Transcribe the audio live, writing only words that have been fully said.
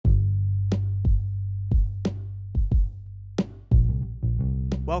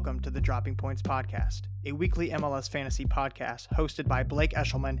Welcome to the Dropping Points Podcast, a weekly MLS fantasy podcast hosted by Blake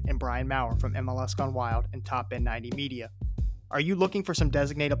Eshelman and Brian Maurer from MLS Gone Wild and Top End 90 Media. Are you looking for some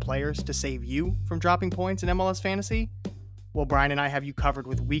designated players to save you from dropping points in MLS fantasy? Well, Brian and I have you covered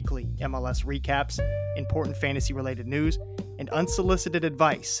with weekly MLS recaps, important fantasy-related news, and unsolicited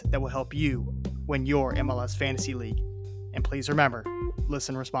advice that will help you win your MLS fantasy league. And please remember,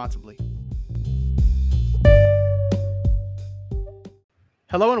 listen responsibly.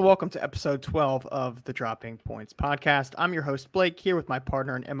 Hello and welcome to episode 12 of the Dropping Points Podcast. I'm your host, Blake, here with my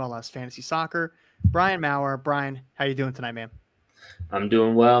partner in MLS Fantasy Soccer, Brian Maurer. Brian, how you doing tonight, man? I'm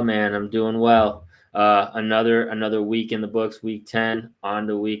doing well, man. I'm doing well. Another week in the books, week 10 on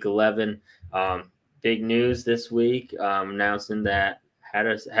to week 11. Big news this week, announcing that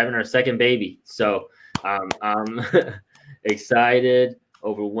having our second baby. So I'm excited,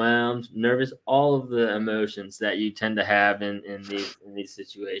 overwhelmed, nervous, all of the emotions that you tend to have in these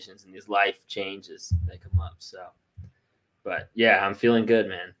situations and these life changes that come up. So, but yeah, I'm feeling good,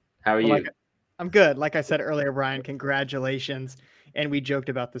 man. How are you? I'm good. Like I said earlier, Brian, congratulations. And we joked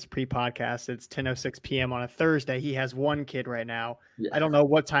about this pre-podcast. It's 10:06 p.m. on a Thursday. He has one kid right now. Yeah. I don't know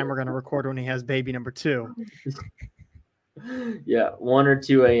what time we're going to record when he has baby number 2. Yeah, 1 or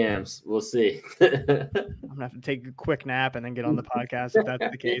 2 a.m.s. We'll see. I'm going to have to take a quick nap and then get on the podcast if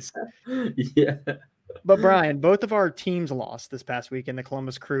that's the case. Yeah. But Brian, both of our teams lost this past week, and the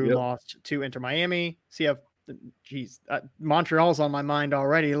Columbus Crew lost to Inter Miami. Montreal's on my mind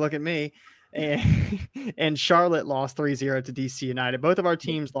already. Look at me. And Charlotte lost 3-0 to DC United. Both of our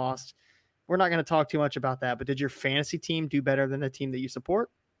teams lost. We're not going to talk too much about that, but did your fantasy team do better than the team that you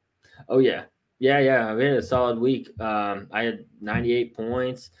support? Oh, yeah. Yeah. I had a solid week. I had 98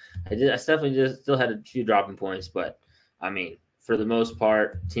 points. I definitely still had a few dropping points, but I mean, for the most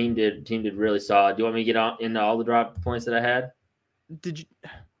part, team did really solid. Do you want me to get into all the drop points that I had? Did you?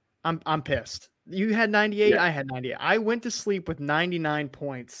 I'm pissed. You had 98. Yeah. I had 98. I went to sleep with 99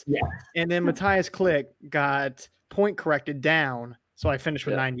 points. Yeah. And then Matthias Klich got point corrected down, so I finished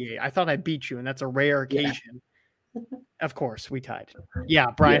with 98. I thought I beat you, and that's a rare occasion. Yeah. Of course, we tied. Yeah,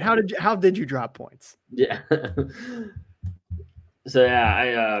 Brian, how did you drop points? Yeah. So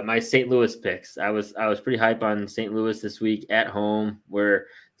I my St. Louis picks. I was pretty hype on St. Louis this week at home, where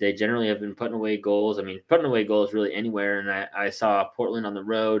they generally have been putting away goals. I mean, putting away goals really anywhere. And I saw Portland on the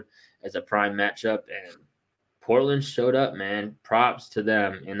road as a prime matchup, and Portland showed up, man. Props to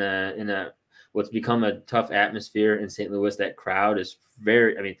them in a what's become a tough atmosphere in St. Louis. That crowd is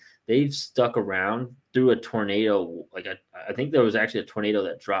they've stuck around through a tornado. I think there was actually a tornado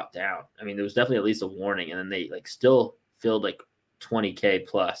that dropped down. I mean, there was definitely at least a warning, and then they still filled 20K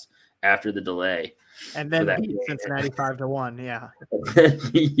plus after the delay. And then beat Cincinnati 5-1. Yeah.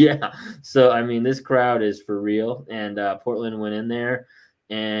 Yeah. So, I mean, this crowd is for real. And Portland went in there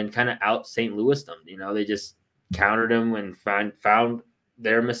and kind of out St. Louis them. They just countered them and found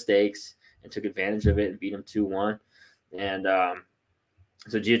their mistakes and took advantage of it and beat them 2-1. And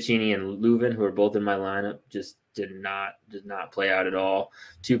so Giacchini and Leuven, who are both in my lineup, just did not play out at all.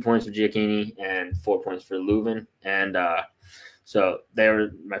 2 points for Giacchini and 4 points for Leuven. And so they were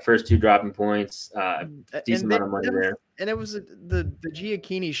my first 2 dropping points. Decent amount of money there. And it was the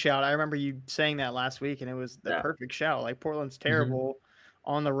Giacchini shout. I remember you saying that last week, and it was the perfect shout. Portland's terrible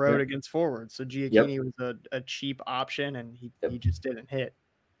on the road against forwards. So Giacchini was a cheap option, and he just didn't hit.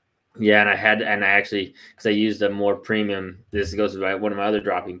 Yeah, and I actually, because I used a more premium. This goes to one of my other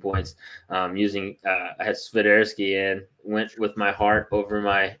dropping points. I had Swiderski in, went with my heart over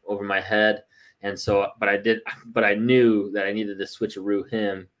my head. And so, but I knew that I needed to switcheroo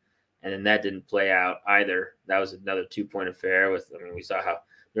him, and then that didn't play out either. That was another 2-point affair we saw how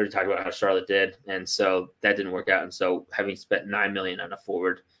we already talked about how Charlotte did. And so that didn't work out. And so having spent $9 million on a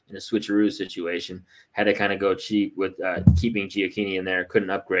forward in a switcheroo situation, had to kind of go cheap with keeping Giacchini in there, couldn't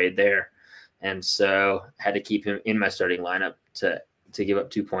upgrade there. And so had to keep him in my starting lineup to give up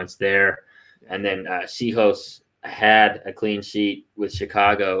 2 points there. And then Seahos had a clean sheet with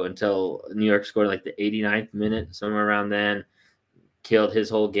Chicago until New York scored the 89th minute, somewhere around then, killed his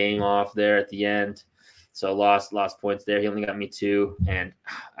whole game off there at the end. So lost points there. He only got me 2. And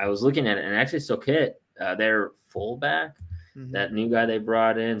I was looking at it, and actually Soket, their fullback, that new guy they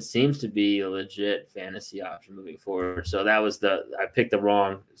brought in, seems to be a legit fantasy option moving forward. So that was I picked the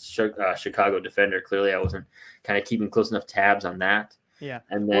wrong Chicago defender. Clearly I wasn't kind of keeping close enough tabs on that. Yeah.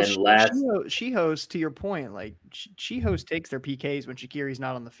 And then She-Host, to your point, She-Host takes their PKs when Shaqiri's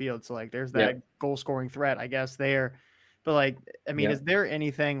not on the field. So there's that goal scoring threat, I guess, there. But is there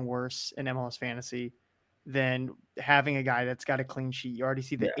anything worse in MLS fantasy than having a guy that's got a clean sheet. You already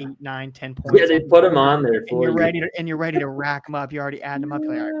see the 8, 9, 10 points. Yeah, they put him on there for and you're ready to rack them up. You already add them up.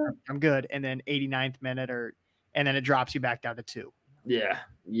 You're like, all right, I'm good. And then 89th minute and then it drops you back down to 2. Yeah,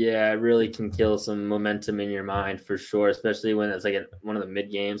 it really can kill some momentum in your mind for sure, especially when it's like one of the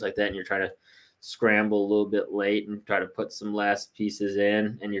mid games like that, and you're trying to scramble a little bit late and try to put some last pieces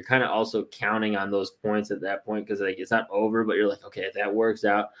in, and you're kind of also counting on those points at that point because like it's not over, but you're like, okay, if that works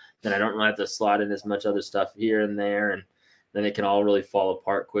out, then I don't really have to slot in as much other stuff here and there, and then it can all really fall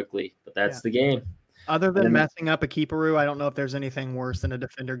apart quickly. But that's the game. Other than messing up a keeperoo, I don't know if there's anything worse than a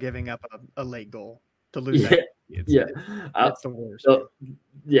defender giving up a late goal to lose that. It's the worst. So,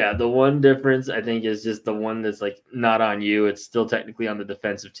 the one difference I think is just the one that's like not on you. It's still technically on the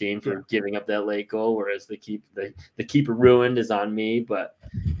defensive team for giving up that late goal, whereas the keeper ruined is on me. But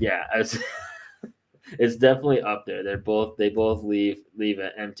it's definitely up there. They both leave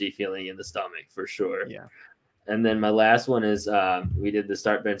an empty feeling in the stomach for sure. Yeah. And then my last one is we did the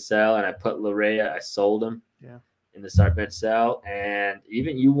start bench sell, and I put Laryea. I sold him. Yeah. In the start bench sell, and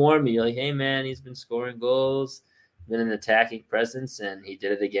even you warned me. You're like, "Hey man, he's been scoring goals, been an attacking presence, and he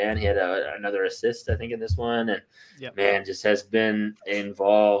did it again. He had another assist, I think, in this one, and man, just has been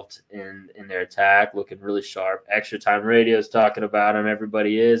involved in their attack, looking really sharp. Extra Time Radio's talking about him.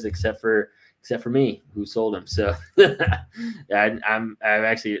 Everybody is, except for me, who sold him. So I'm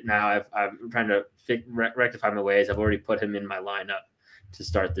trying to rectify my ways. I've already put him in my lineup to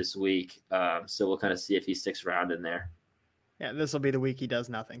start this week. So we'll kind of see if he sticks around in there. Yeah, this will be the week he does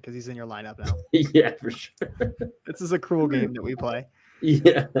nothing because he's in your lineup now. Yeah, for sure. This is a cruel game that we play.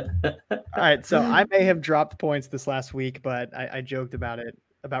 Yeah. All right, so I may have dropped points this last week, but I joked about it,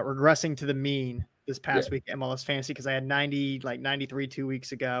 about regressing to the mean this past week MLS Fantasy because I had 93 2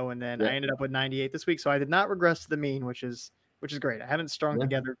 weeks ago, and then I ended up with 98 this week. So I did not regress to the mean, which is great. I haven't strung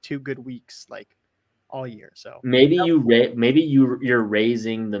together 2 good weeks all year. So maybe you're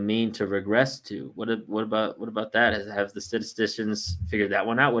raising the mean to regress to. What about that? Have the statisticians figured that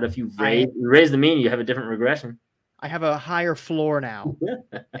one out? What if you raise the mean, you have a different regression? I have a higher floor now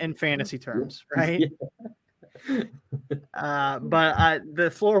in fantasy terms, right? But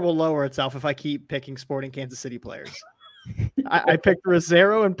the floor will lower itself if I keep picking Sporting Kansas City players. I picked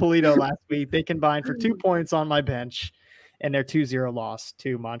Rosero and Polito last week. They combined for 2 points on my bench, and their 2-0 loss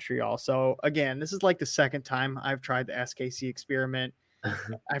to Montreal. So, again, this is like the second time I've tried the SKC experiment.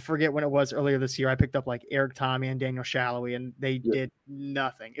 I forget when it was earlier this year. I picked up Eric Tommy and Daniel Shallowy, and they did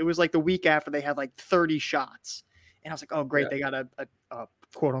nothing. It was like the week after they had 30 shots. And I was like, oh, great. They got a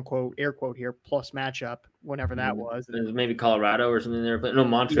quote-unquote, air quote here, plus matchup, whenever that was. It was maybe Colorado or something there. But no,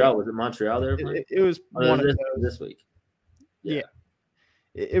 Montreal. Was it Montreal there? It was one of those. This week. Yeah.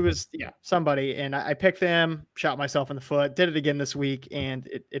 It was somebody, and I picked them, shot myself in the foot, did it again this week, and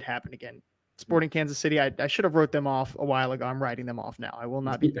it happened again. Sporting Kansas City, I should have wrote them off a while ago. I'm writing them off now. I will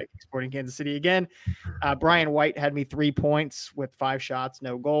not be picking Sporting Kansas City again. Brian White had me 3 points with 5 shots,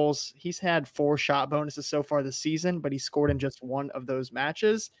 no goals. He's had 4 shot bonuses so far this season, but he scored in just one of those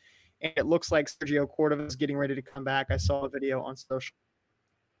matches. And it looks like Sergio Cordova is getting ready to come back. I saw a video on social.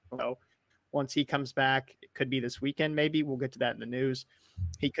 So once he comes back, it could be this weekend maybe. We'll get to that in the news.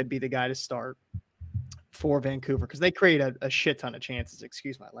 He could be the guy to start for Vancouver because they create a shit ton of chances.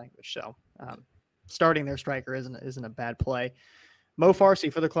 Excuse my language. So starting their striker isn't a bad play. Mo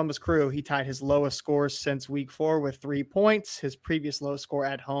Farsi for the Columbus Crew. He tied his lowest scores since week 4 with 3 points. His previous lowest score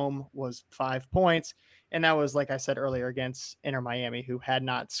at home was 5 points. And that was, like I said earlier, against Inter Miami, who had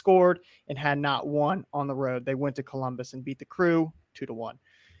not scored and had not won on the road. They went to Columbus and beat the Crew 2-1.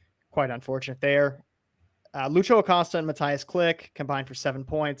 Quite unfortunate there. Lucho Acosta and Matthias Klich combined for 7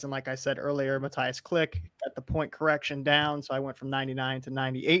 points. And like I said earlier, Matthias Klich got the point correction down. So I went from 99 to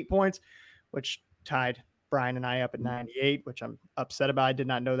 98 points, which tied Brian and I up at 98, which I'm upset about. I did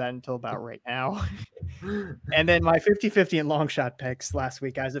not know that until about right now. And then my 50-50 and long shot picks last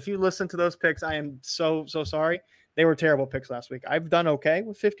week, guys. If you listen to those picks, I am so sorry. They were terrible picks last week. I've done okay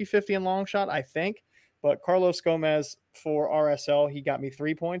with 50-50 and long shot, I think. But Carlos Gomez for RSL, he got me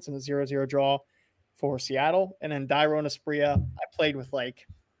 3 points in a 0-0 draw for Seattle. And then Dairon Asprilla, I played with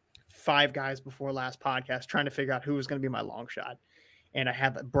 5 guys before last podcast trying to figure out who was going to be my long shot. And I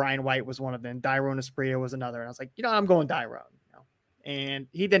had Brian White was one of them. Dairon Asprilla was another. And I was like, I'm going Dairon. And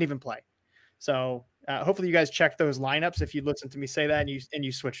he didn't even play. So hopefully you guys check those lineups if you listen to me say that and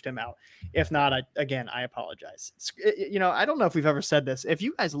you switched him out. If not, I apologize. I don't know if we've ever said this. If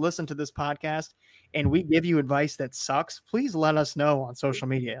you guys listen to this podcast and we give you advice that sucks, please let us know on social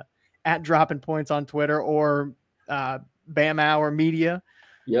media at Dropping Points on Twitter or Bam Hour Media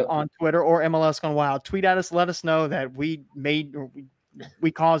on Twitter or MLS Gone Wild. Tweet at us. Let us know that we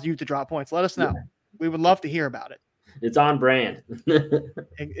caused you to drop points. Let us know. We would love to hear about it. It's on brand.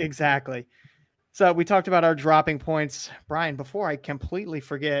 Exactly. So we talked about our dropping points. Brian, before I completely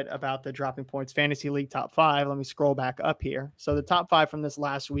forget about the dropping points fantasy league top 5, let me scroll back up here. So the top 5 from this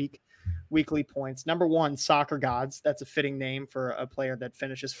last week, weekly points. Number 1, Soccer Gods. That's a fitting name for a player that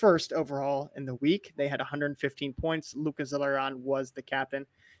finishes first overall in the week. They had 115 points. Lucas Zellerian was the captain.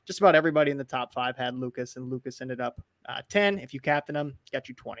 Just about everybody in the top 5 had Lucas, and Lucas ended up 10. If you captain him, got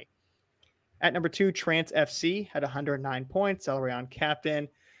you 20. At number 2, Trans FC had 109 points. Zellerian captain.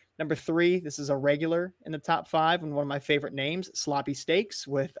 Number 3, this is a regular in the top 5 and one of my favorite names, Sloppy Steaks,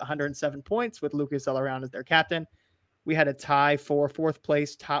 with 107 points with Lucas Zellerian as their captain. We had a tie for 4th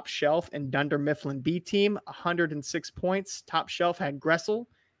place Top Shelf and Dunder Mifflin B team, 106 points. Top Shelf had Gressel.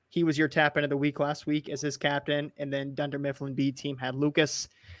 He was your tap in of the week last week as his captain. And then Dunder Mifflin B team had Lucas.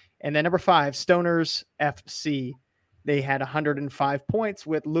 And then number 5, Stoners FC. They had 105 points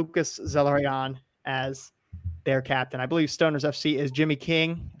with Lucas Zellerian as their captain. I believe Stoners FC is Jimmy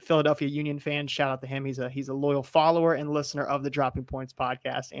King, Philadelphia Union fan. Shout out to him. He's a loyal follower and listener of the Dropping Points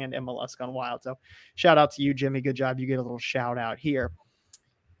podcast and MLS Gone Wild. So shout out to you, Jimmy. Good job. You get a little shout out here.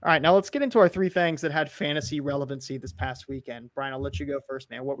 All right, now let's get into our 3 things that had fantasy relevancy this past weekend. Brian, I'll let you go first,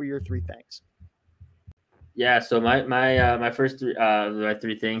 man. What were your 3 things? Yeah, so my first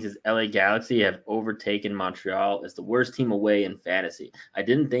 3 things is LA Galaxy have overtaken Montreal as the worst team away in fantasy. I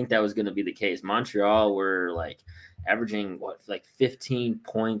didn't think that was going to be the case. Montreal were like averaging 15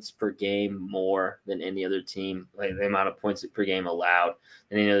 points per game more than any other team, like the amount of points per game allowed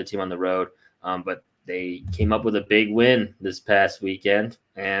than any other team on the road. But they came up with a big win this past weekend,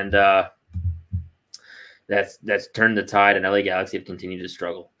 and that's turned the tide, and LA Galaxy have continued to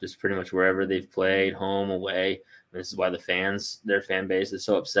struggle just pretty much wherever they've played, home, away. And this is why their fan base is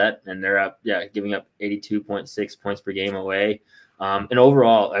so upset, and they're up, giving up 82.6 points per game away. And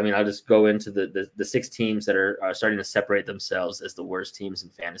overall, I mean, I'll just go into the 6 teams that are starting to separate themselves as the worst teams in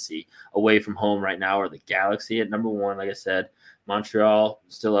fantasy away from home right now are the Galaxy at number 1, like I said, Montreal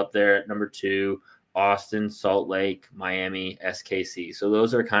still up there at number 2, Austin, Salt Lake, Miami, SKC. So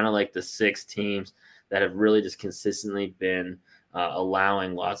those are kind of like the 6 teams that have really just consistently been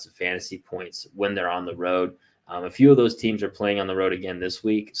allowing lots of fantasy points when they're on the road. A few of those teams are playing on the road again this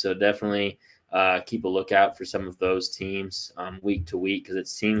week, so definitely keep a lookout for some of those teams week to week, because it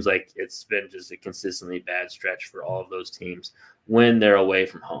seems like it's been just a consistently bad stretch for all of those teams when they're away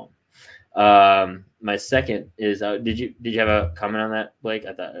from home. My second is did you have a comment on that, Blake?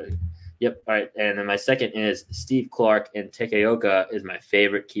 I thought. Yep. All right. And then my second is Steve Clark and Takaoka is my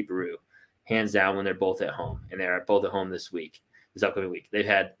favorite keeperoo, hands down, when they're both at home, and they're both at home this upcoming week. They've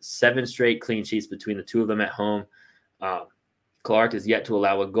had 7 straight clean sheets between the 2 of them at home. Clark is yet to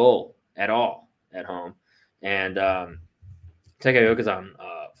allow a goal at all at home, and Takaoka's on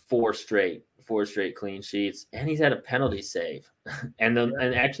 4 straight clean sheets, and he's had a penalty save. and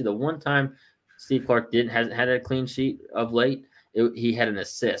actually the one time Steve Clark hasn't had a clean sheet of late, he had an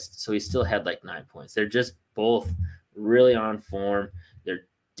assist, so he still had like 9 points. They're just both really on form. They're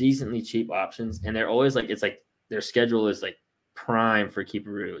decently cheap options, and they're always like, it's like their schedule is like prime for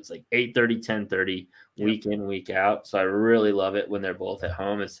keeperoo. It's like 8:30, 10:30 week in, week out. So I really love it when they're both at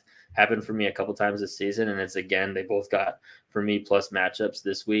home. It's happened for me a couple times this season, and it's, again, they both got for me plus matchups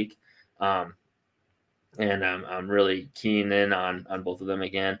this week. And I'm really keen in on both of them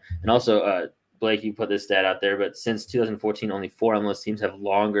again. And also, Blake, you put this stat out there, but since 2014, only 4 MLS teams have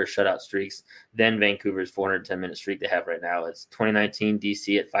longer shutout streaks than Vancouver's 410-minute streak they have right now. It's 2019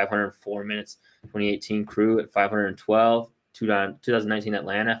 DC at 504 minutes, 2018 Crew at 512, 2019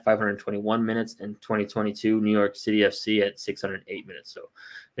 Atlanta 521 minutes, and 2022 New York City FC at 608 minutes. So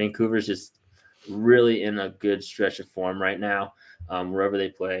Vancouver's just really in a good stretch of form right now, wherever they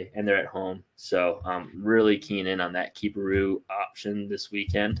play, and they're at home. So really keen in on that keeperoo option this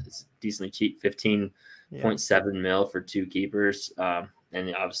weekend. It's decently cheap, 15.7 mil for 2 keepers.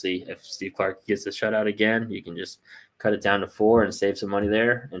 And obviously, if Steve Clark gets the shutout again, you can just cut it down to 4 and save some money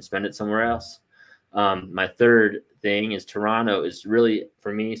there and spend it somewhere else. My third thing is Toronto is really,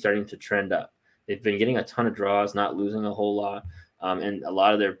 for me, starting to trend up. They've been getting a ton of draws, not losing a whole lot. And a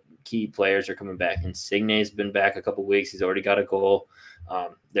lot of their key players are coming back. Insigne has been back a couple weeks. He's already got a goal.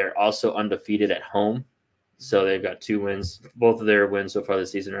 They're also undefeated at home. So they've got 2 wins. Both of their wins so far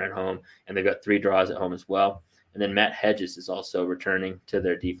this season are at home, and they've got 3 draws at home as well. And then Matt Hedges is also returning to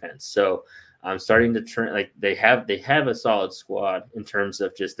their defense. So I'm starting to turn, like, they have a solid squad in terms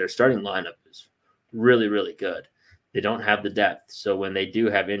of just their starting lineup is really, really good. They don't have the depth. So when they do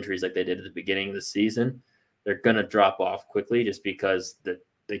have injuries like they did at the beginning of the season, they're going to drop off quickly just because the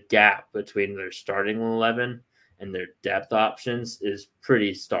gap between their starting 11 and their depth options is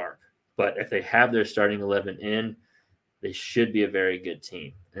pretty stark. But if they have their starting 11 in, they should be a very good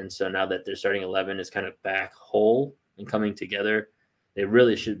team. And so now that their starting 11 is kind of back whole and coming together, they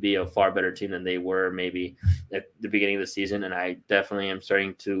really should be a far better team than they were maybe at the beginning of the season. And I definitely am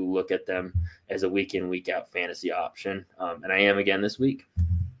starting to look at them as a week in, week out fantasy option. And I am again this week.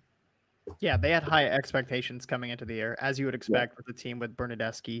 Yeah, they had high expectations coming into the year, as you would expect with the team with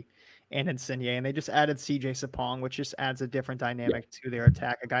Bernadeschi and Insigne. And they just added CJ Sapong, which just adds a different dynamic to their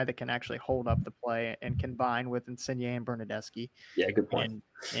attack, a guy that can actually hold up the play and combine with Insigne and Bernadeschi. Yeah, good point.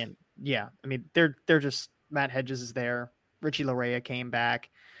 And yeah, I mean, they're just Matt Hedges is there. Richie Laryea came back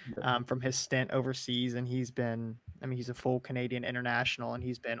from his stint overseas, and he's a full Canadian international, and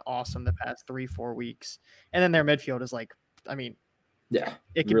he's been awesome the past 3-4 weeks. And then their midfield is like, I mean, yeah,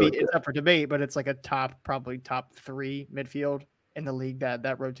 it can really it's up for debate, but it's like probably top 3 midfield in the league.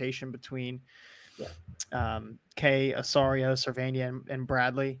 That rotation between Kay, Osorio, Cervania, and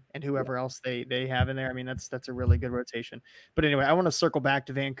Bradley, and whoever else they have in there. I mean, that's a really good rotation. But anyway, I want to circle back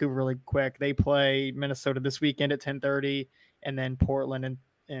to Vancouver really quick. They play Minnesota this weekend at 10:30, and then Portland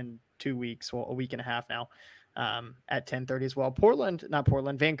in 2 weeks, well, a week and a half now, at 10:30 as well.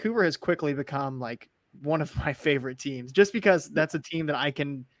 Vancouver has quickly become like one of my favorite teams, just because that's a team that I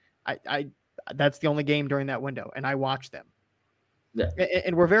that's the only game during that window, and I watch them. Yeah.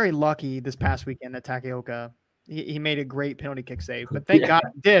 And we're very lucky this past weekend that Takaoka, he made a great penalty kick save, but thank God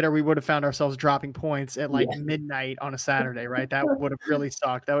he did, or we would have found ourselves dropping points at like midnight on a Saturday, right? That would have really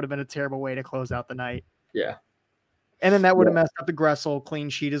sucked. That would have been a terrible way to close out the night. Yeah. And then that would have messed up the Gressel clean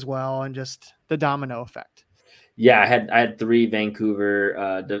sheet as well, and just the domino effect. Yeah, I had 3 Vancouver.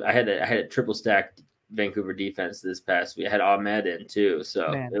 I had a triple stacked Vancouver defense this past week. I had Almada in too,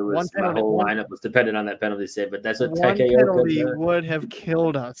 so it was my whole lineup was dependent on that penalty save. But that's what penalty would have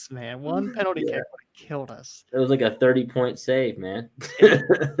killed us, man. One penalty kick would have killed us. It was like a 30-point save, man.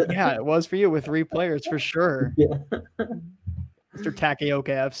 Yeah, it was for you with 3 players for sure. Yeah. Mr. Takaoka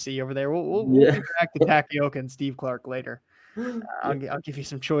FC over there. We'll be back to Takaoka and Steve Clark later. I'll give you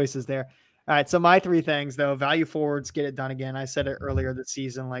some choices there. All right, so my 3 things, though. Value forwards, get it done again. I said it earlier this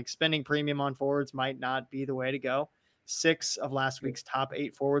season, like spending premium on forwards might not be the way to go. 6 of last week's top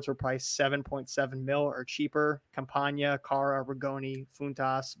 8 forwards were priced 7.7 mil or cheaper. Campagna, Cara, Rigoni,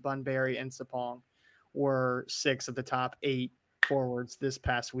 Funtas, Bunbury, and Sapong were 6 of the top 8 forwards this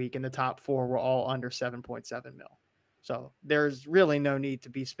past week, and the top 4 were all under 7.7 mil. So there's really no need to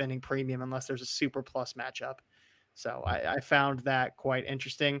be spending premium unless there's a super plus matchup. So I found that quite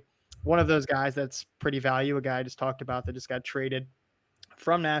interesting. One of those guys that's pretty value, a guy I just talked about that just got traded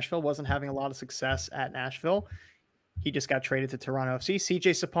from Nashville, wasn't having a lot of success at Nashville. He just got traded to Toronto FC,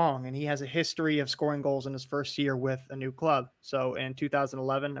 CJ Sapong, and he has a history of scoring goals in his first year with a new club. So in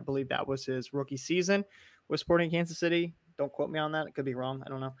 2011, I believe that was his rookie season with Sporting Kansas City. Don't quote me on that. It could be wrong. I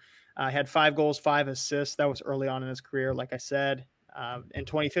don't know. He had 5 goals, 5 assists. That was early on in his career, like I said. In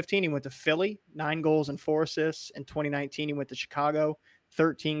 2015, he went to Philly, 9 goals and 4 assists. In 2019, he went to Chicago,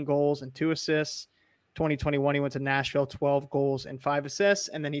 13 goals and 2 assists. 2021, he went to Nashville, 12 goals and 5 assists.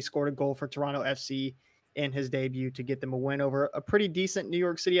 And then he scored a goal for Toronto FC in his debut to get them a win over a pretty decent New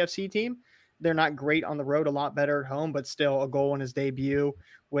York City FC team. They're not great on the road, a lot better at home, but still a goal in his debut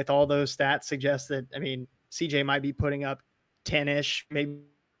with all those stats suggests that, I mean, CJ might be putting up 10-ish, maybe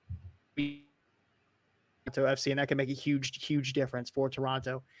to FC, and that could make a huge difference for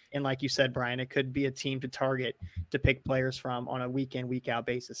Toronto. And like you said, Brian, it could be a team to target to pick players from on a week in, week out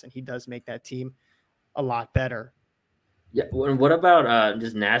basis. And he does make that team a lot better. Yeah. What about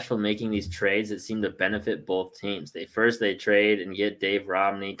just Nashville making these trades that seem to benefit both teams? They trade and get Dave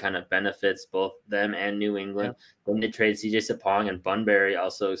Romney, kind of benefits both them and New England. Yeah. Then they trade CJ Sapong, and Bunbury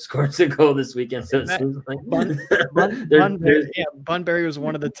also scores a goal this weekend. So it seems like Bunbury was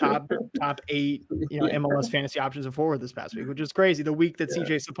one of the top 8 MLS fantasy options of forward this past week, which is crazy. The week that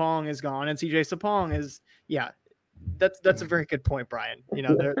CJ Sapong is gone, and CJ Sapong is That's a very good point, Brian.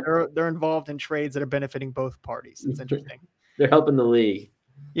 They're involved in trades that are benefiting both parties. It's interesting. They're helping the league.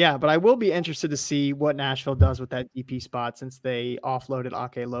 Yeah, but I will be interested to see what Nashville does with that DP spot since they offloaded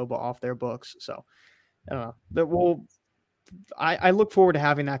Ake Loba off their books. So I don't know. I look forward to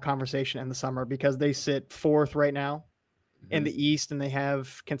having that conversation in the summer because they sit 4th right now in the East, and they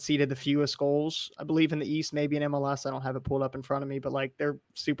have conceded the fewest goals, I believe, in the East, maybe in MLS. I don't have it pulled up in front of me, but like they're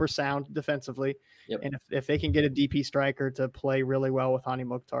super sound defensively. Yep. And if they can get a DP striker to play really well with Hani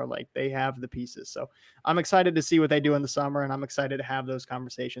Mukhtar, like they have the pieces. So I'm excited to see what they do in the summer, and I'm excited to have those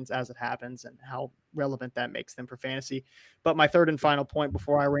conversations as it happens and how relevant that makes them for fantasy. But my third and final point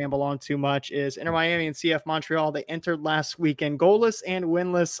before I ramble on too much is Inter Miami and CF Montreal. They entered last weekend goalless and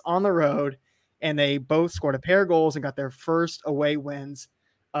winless on the road, and they both scored a pair of goals and got their first away wins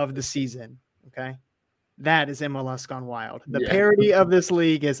of the season. Okay. That is MLS Gone Wild. The Yeah. parity of this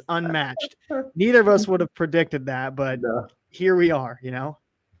league is unmatched. Neither of us would have predicted that, but here we are,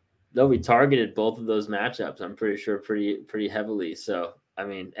 No, we targeted both of those matchups, I'm pretty sure, pretty heavily. So, I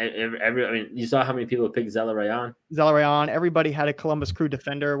mean, you saw how many people picked Laryea. Zimmerman, everybody had a Columbus Crew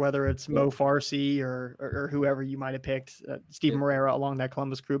defender, whether it's Mo Farsi or whoever you might have picked, Steve Moreira along that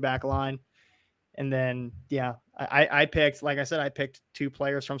Columbus Crew back line. And then, I picked, like I said, I picked 2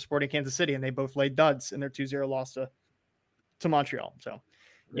 players from Sporting Kansas City, and they both laid duds in their 2-0 loss to Montreal. So,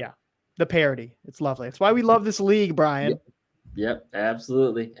 the parity. It's lovely. It's why we love this league, Brian. Yep,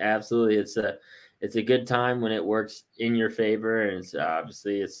 absolutely. It's a good time when it works in your favor, and it's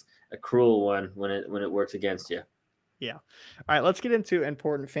obviously it's a cruel one when it works against you. Yeah. All right, let's get into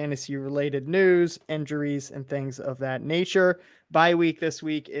important fantasy related news, injuries, and things of that nature. Bye week this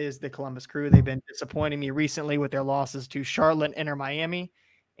week is the Columbus Crew. They've been disappointing me recently with their losses to Charlotte, Inter Miami,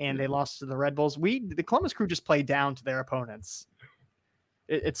 and they lost to the Red Bulls. The Columbus Crew just play down to their opponents.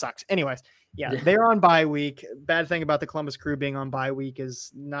 It sucks. Anyways, they're on bye week. Bad thing about the Columbus Crew being on bye week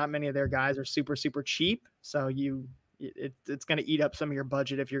is not many of their guys are super, super cheap. So it's going to eat up some of your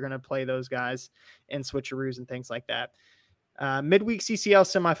budget if you're going to play those guys in switcheroos and things like that. Midweek CCL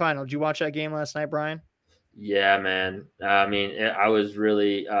semifinal. Did you watch that game last night, Brian? Yeah, man. I mean, I was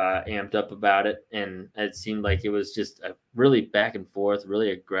really amped up about it, and it seemed like it was just a really back and forth,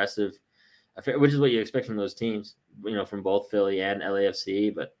 really aggressive, which is what you expect from those teams, from both Philly and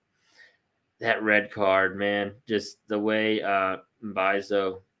LAFC. But that red card, man, just the way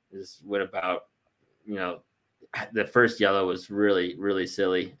Mbaizo went about, the first yellow was really, really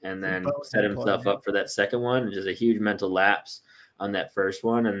silly, and then set himself up for that second one, just a huge mental lapse on that first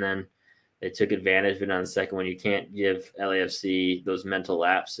one, and then they took advantage of it on the second one. You can't give LAFC those mental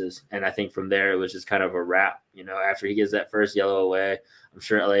lapses, and I think from there it was just kind of a wrap. After he gives that first yellow away, I'm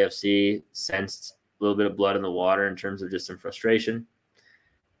sure LAFC sensed a little bit of blood in the water in terms of just some frustration.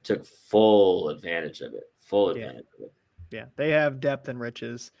 Took full advantage of it. Yeah, they have depth and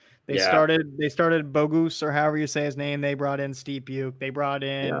riches. They started Bogus, or however you say his name. They brought in Steve Buke. They brought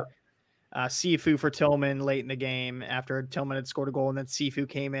in Sifu for Tillman late in the game after Tillman had scored a goal, and then Sifu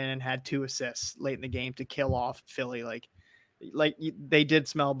came in and had 2 assists late in the game to kill off Philly. Like they did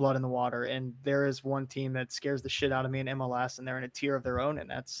smell blood in the water, and there is one team that scares the shit out of me in MLS, and they're in a tier of their own, and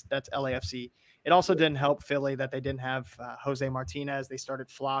that's LAFC. It also didn't help Philly that they didn't have Jose Martinez. They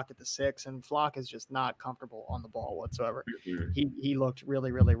started Flock at the 6, and Flock is just not comfortable on the ball whatsoever. Mm-hmm. He looked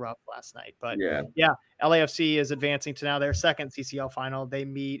really, really rough last night. But LAFC is advancing to now their second CCL final. They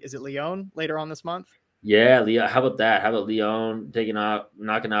meet, is it Lyon later on this month? Yeah, Lyon. How about that? How about Lyon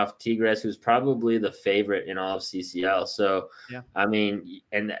knocking off Tigres, who's probably the favorite in all of CCL? So, I mean,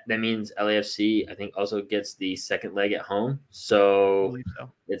 and that means LAFC, I think, also gets the second leg at home. So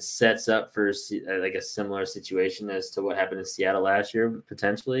it sets up for like a similar situation as to what happened in Seattle last year.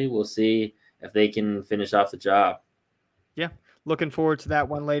 Potentially, we'll see if they can finish off the job. Yeah. Looking forward to that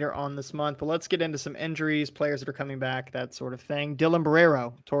one later on this month. But let's get into some injuries, players that are coming back, that sort of thing. Dylan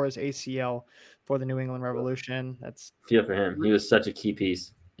Barreiro tore his ACL for the New England Revolution. That's feel for him. He was such a key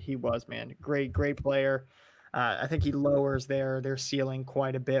piece. He was, man. Great player. I think he lowers their ceiling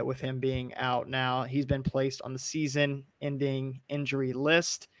quite a bit with him being out now. He's been placed on the season-ending injury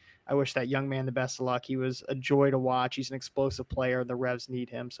list. I wish that young man the best of luck. He was a joy to watch. He's an explosive player. The Revs need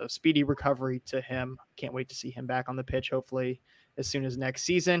him. So speedy recovery to him. Can't wait to see him back on the pitch, hopefully as soon as next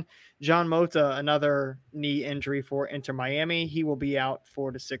season. John Mota, another knee injury for Inter Miami. He will be out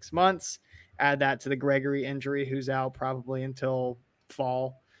 4 to 6 months. Add that to the Gregory injury, who's out probably until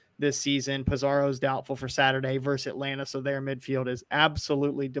fall this season. Pizarro's doubtful for Saturday versus Atlanta, so their midfield is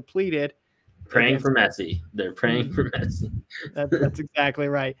absolutely depleted. Praying for Messi. They're praying for Messi. That's exactly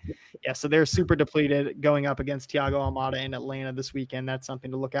right. Yeah, so they're super depleted going up against Thiago Almada in Atlanta this weekend. That's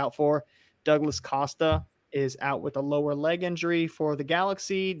something to look out for. Douglas Costa is out with a lower leg injury for the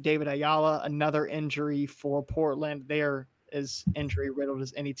Galaxy. David Ayala, another injury for Portland. They're as injury riddled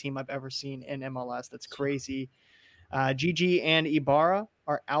as any team I've ever seen in MLS. That's crazy. Gigi and Ibarra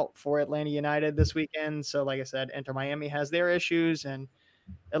are out for Atlanta United this weekend. So like I said, Inter Miami has their issues, and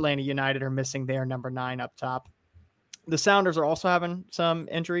Atlanta United are missing their number 9 up top. The Sounders are also having some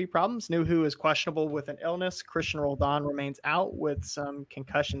injury problems. Nuhu is questionable with an illness. Christian Roldan remains out with some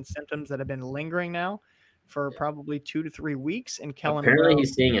concussion symptoms that have been lingering now for probably 2 to 3 weeks. And Kellen apparently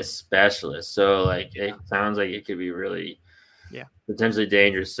he's seeing a specialist. So it sounds like it could be really potentially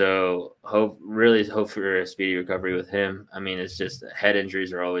dangerous. So hope for a speedy recovery with him. I mean, it's just head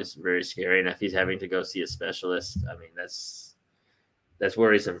injuries are always very scary. And if he's having to go see a specialist, I mean, that's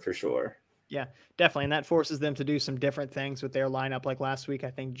worrisome for sure. Yeah, definitely. And that forces them to do some different things with their lineup. Like last week, I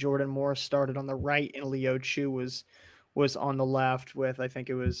think Jordan Morris started on the right and Leo Chu was on the left with, I think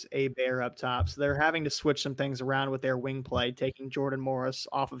it was A Bear up top. So they're having to switch some things around with their wing play, taking Jordan Morris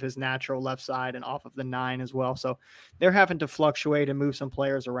off of his natural left side and off of the 9 as well. So they're having to fluctuate and move some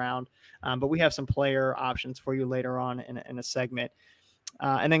players around. But we have some player options for you later on in a segment.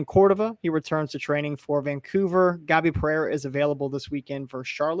 And then Cordova, he returns to training for Vancouver. Gabi Pereira is available this weekend for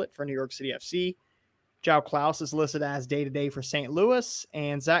Charlotte for New York City FC. João Klaus is listed as day-to-day for St. Louis.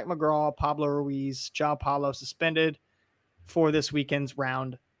 And Zach McGraw, Pablo Ruiz, João Paulo suspended for this weekend's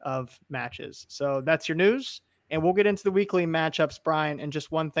round of matches. So that's your news. And we'll get into the weekly matchups, Brian. And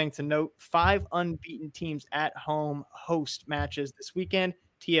just one thing to note, 5 unbeaten teams at home host matches this weekend.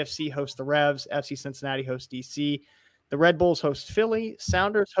 TFC hosts the Revs, FC Cincinnati hosts DC. The Red Bulls host Philly,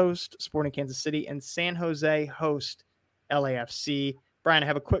 Sounders host Sporting Kansas City, and San Jose host LAFC. Brian, I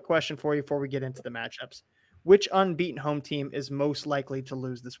have a quick question for you before we get into the matchups. Which unbeaten home team is most likely to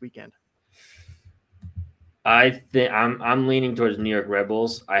lose this weekend? I think I'm leaning towards New York Red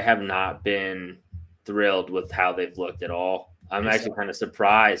Bulls. I have not been thrilled with how they've looked at all. I'm actually kind of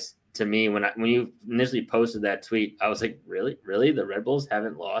surprised. To me, when you initially posted that tweet, I was like, really? The Red Bulls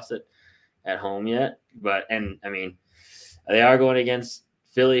haven't lost it at home yet? I mean, they are going against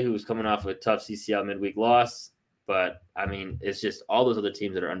Philly, who's coming off a tough CCL midweek loss. But, I mean, it's just all those other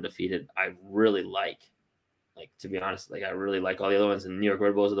teams that are undefeated I really like. Like, to be honest, I really like all the other ones. And New York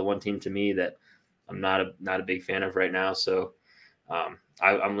Red Bulls are the one team to me that I'm not a big fan of right now. So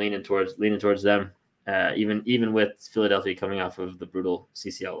I'm leaning towards them, even with Philadelphia coming off of the brutal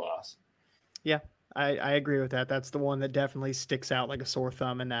CCL loss. Yeah, I agree with that. That's the one that definitely sticks out like a sore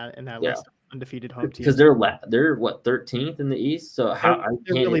thumb in that list of undefeated home teams. Because they're what 13th in the East. So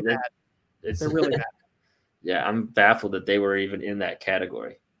they're really bad. They're really bad. Yeah, I'm baffled that they were even in that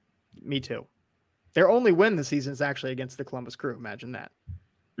category. Me too. Their only win this season is actually against the Columbus Crew. Imagine that.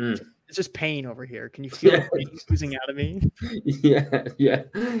 It's just pain over here. Can you feel the pain oozing out of me?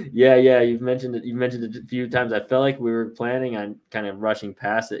 Yeah. You've mentioned it a few times. I felt like we were planning on kind of rushing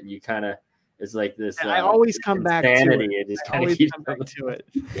past it, and you kind of, it's like this. I always come back to it. It just kind of keeps coming to it.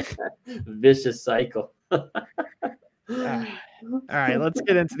 Vicious cycle. All right, let's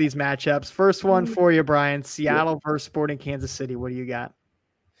get into these matchups. First one for you, Brian. Seattle versus Sporting Kansas City. What do you got?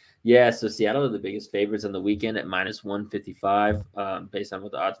 Yeah, so Seattle are the biggest favorites on the weekend at -155, based on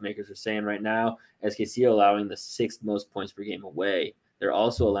what the odds makers are saying right now. SKC allowing the 6th most points per game away. They're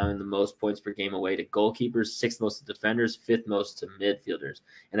also allowing the most points per game away to goalkeepers, 6th most to defenders, 5th most to midfielders.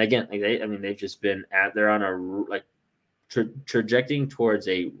 And again, they've just been they're on a trajecting towards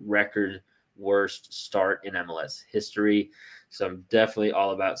a record worst start in MLS history. So I'm definitely all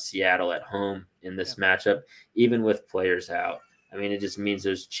about Seattle at home in this matchup, even with players out. I mean, it just means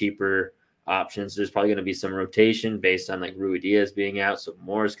there's cheaper options. There's probably going to be some rotation based on like Rui Diaz being out. So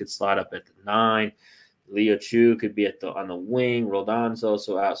Morris could slot up at the 9. Leo Chu could be on the wing. Roldan's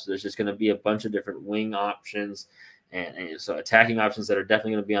also out. So there's just going to be a bunch of different wing options. And so attacking options that are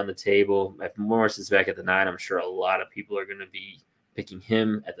definitely going to be on the table. If Morris is back at the 9, I'm sure a lot of people are going to be picking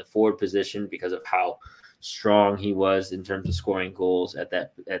him at the forward position because of how strong he was in terms of scoring goals at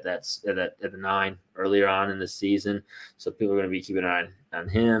the 9 earlier on in the season. So people are going to be keeping an eye on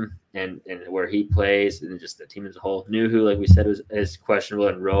him and where he plays, and just the team as a whole. Nuhu, like we said, is questionable,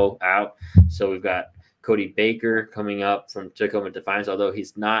 and Rowe out. So we've got Cody Baker coming up from Tacoma Defiance, although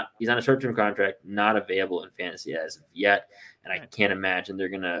he's on a short-term contract, not available in fantasy as of yet. And I can't imagine they're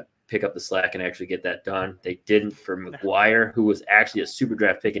going to pick up the slack and actually get that done. They didn't for McGuire, who was actually a super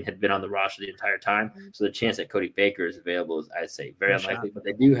draft pick and had been on the roster the entire time. So the chance that Cody Baker is available is, I'd say, very unlikely. But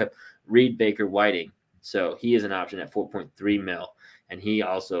they do have Reed Baker Whiting. So he is an option at 4.3 mil. And he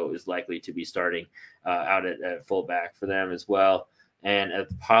also is likely to be starting out at fullback for them as well. And at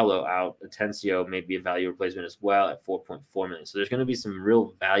Paulo out, Atencio may be a value replacement as well at 4.4 million. So there's going to be some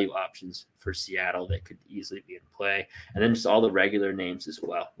real value options for Seattle that could easily be in play. And then just all the regular names as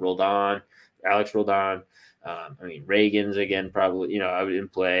well. Roldan, Alex Roldan. Reagan's again, probably, I would in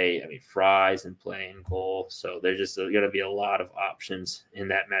play. Fry's in play in goal. So there's just going to be a lot of options in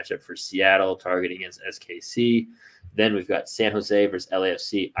that matchup for Seattle targeting against SKC. Then we've got San Jose versus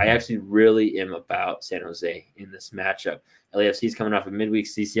LAFC. I actually really am about San Jose in this matchup. LAFC is coming off a midweek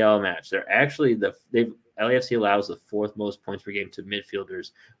CCL match. They're actually LAFC allows the 4th most points per game to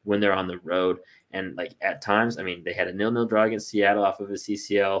midfielders when they're on the road. And at times, they had a 0-0 draw against Seattle off of a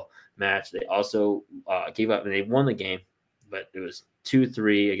CCL match. They also gave up, and they won the game, but it was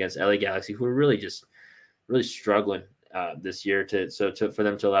 2-3 against LA Galaxy, who were really struggling this year for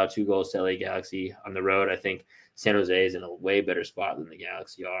them to allow 2 goals to LA Galaxy on the road. I think San Jose is in a way better spot than the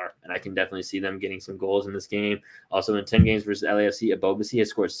Galaxy are, and I can definitely see them getting some goals in this game. Also, in 10 games versus LAFC, Abobasi has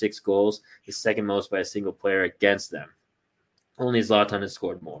scored 6 goals, the second most by a single player against them. Only Zlatan has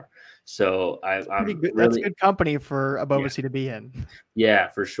scored more. So I'm good. Really, that's good company for Abobasi to be in. Yeah,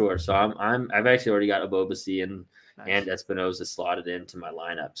 for sure. So I've actually already got Abobasi and Espinoza slotted into my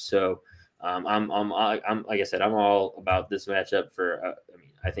lineup. So I'm like I said, I'm all about this matchup.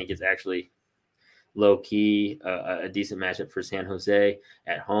 I think it's actually low key a decent matchup for San Jose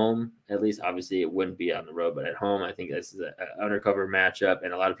at home. At least, obviously, it wouldn't be on the road, but at home, I think this is an undercover matchup,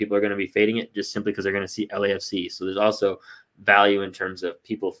 and a lot of people are going to be fading it just simply because they're going to see LAFC. So there's also value in terms of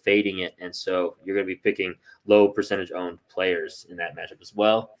people fading it, and so you're going to be picking low percentage owned players in that matchup as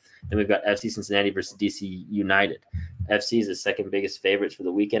well. Then we've got FC Cincinnati versus DC United. FC is the second biggest favorites for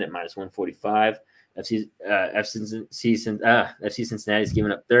the weekend at -145. FC Cincinnati is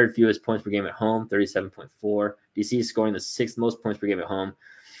giving up third fewest points per game at home, 37.4. DC is scoring the 6th most points per game at home.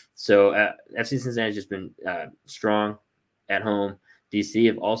 So FC Cincinnati has just been strong at home. DC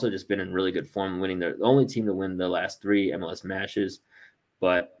have also just been in really good form, winning. They're the only team to win the last 3 MLS matches.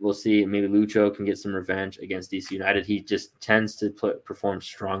 But we'll see. Maybe Lucho can get some revenge against DC United. He just tends to perform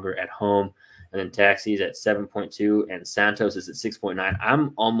stronger at home. And then Taxi's at 7.2 and Santos is at 6.9.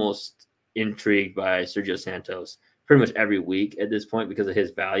 I'm almost intrigued by Sergio Santos pretty much every week at this point because of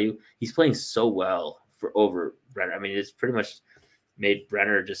his value. He's playing so well over Brenner. I mean, it's pretty much made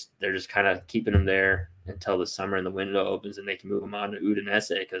Brenner they're just kind of keeping him there until the summer and the window opens and they can move him on to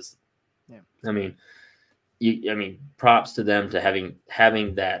Udinese because, props to them to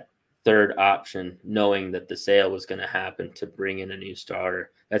having that third option, knowing that the sale was going to happen to bring in a new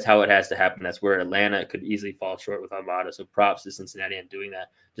starter. That's how it has to happen. That's where Atlanta could easily fall short with Almada. So props to Cincinnati on doing that.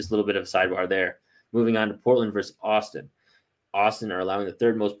 Just a little bit of a sidebar there. Moving on to Portland versus Austin. Austin are allowing the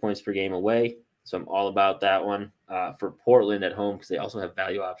 3rd most points per game away. So I'm all about that one for Portland at home because they also have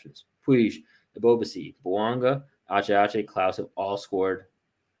value options. Puig, Abobasi, Bouanga, Ache, Klaus have all scored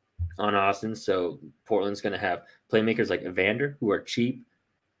on Austin. So Portland's going to have playmakers like Evander, who are cheap,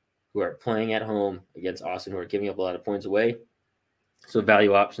 who are playing at home against Austin, who are giving up a lot of points away. So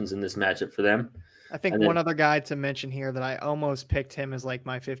value options in this matchup for them. I think one other guy to mention here that I almost picked him as like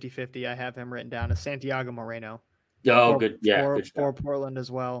my 50-50. I have him written down as Santiago Moreno. Oh, good. Yeah, for Portland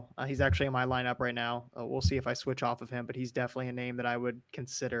as well. He's actually in my lineup right now. We'll see if I switch off of him, but he's definitely a name that I would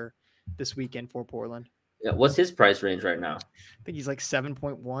consider this weekend for Portland. Yeah, what's his price range right now? I think he's like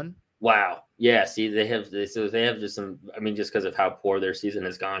 7.1. Wow. Yeah. See, they have just some. I mean, just because of how poor their season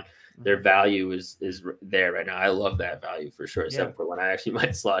has gone, their value is there right now. I love that value for sure. Except for when I actually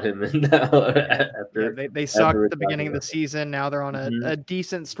might slot him in now. They sucked at the beginning of the season. Now they're on a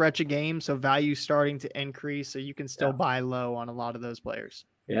decent stretch of games, so value starting to increase. So you can still buy low on a lot of those players.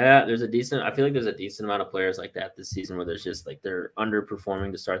 Yeah, I feel like there's a decent amount of players like that this season where there's just like they're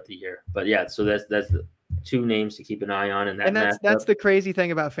underperforming to start the year. But yeah, so that's the 2 names to keep an eye on. And that's the crazy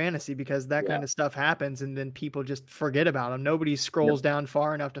thing about fantasy because that kind of stuff happens and then people just forget about them. Nobody scrolls down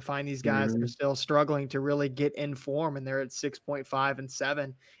far enough to find these guys that are still struggling to really get in form, and they're at 6.5 and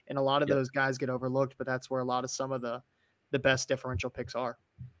 7. And a lot of those guys get overlooked, but that's where a lot of some of the best differential picks are.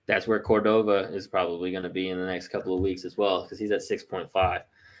 That's where Cordova is probably going to be in the next couple of weeks as well because he's at 6.5.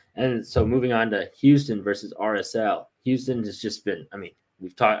 And so moving on to Houston versus RSL. Houston has just been,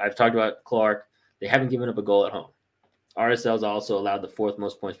 I've talked about Clark. They haven't given up a goal at home. RSL's also allowed the 4th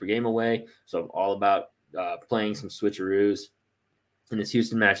most points per game away. So I'm all about playing some switcheroos in this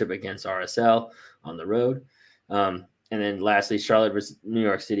Houston matchup against RSL on the road. And then lastly, Charlotte versus New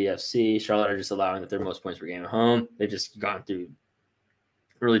York City FC. Charlotte are just allowing the 3rd most points per game at home. They've just gone through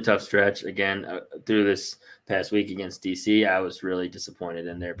really tough stretch again through this past week against DC. I was really disappointed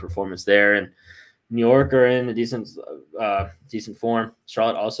in their performance there, and New York are in a decent form.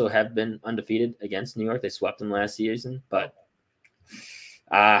 Charlotte also have been undefeated against New York. They swept them last season, but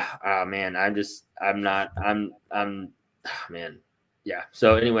man. Yeah.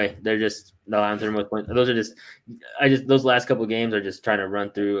 So anyway, they're just allowing 3 more points. Those last couple of games are just trying to run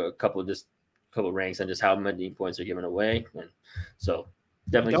through a couple ranks on just how many points are given away, and so.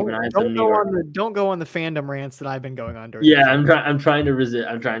 Definitely keep an eye on New York. Don't go on the fandom rants that I've been going on during. Yeah, I'm trying to resist.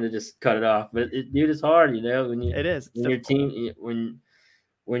 I'm trying to just cut it off. But dude, it's hard, when it is. When your team,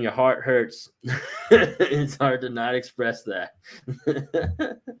 when your heart hurts, it's hard to not express that.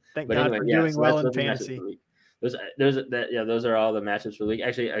 Thank God for doing well in fantasy. Those are all the matchups for the week.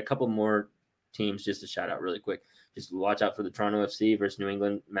 Actually, a couple more teams just to shout out really quick. Just watch out for the Toronto FC versus New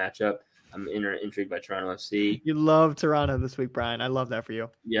England matchup. I'm intrigued by Toronto FC. You love Toronto this week, Brian. I love that for you.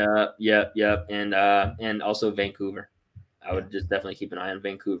 Yeah. And also Vancouver. I would just definitely keep an eye on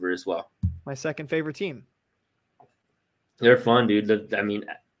Vancouver as well. My second favorite team. They're fun, dude. I mean,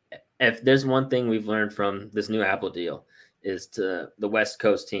 if there's one thing we've learned from this new Apple deal is to the West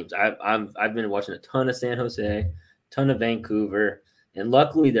Coast teams. I've been watching a ton of San Jose, ton of Vancouver, and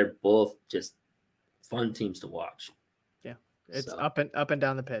luckily they're both just fun teams to watch. Yeah, it's up and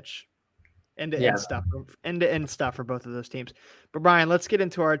down the pitch. End-to-end stuff for both of those teams. But Brian, let's get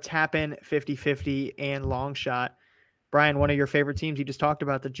into our tap-in 50-50 and long shot. Brian, one of your favorite teams you just talked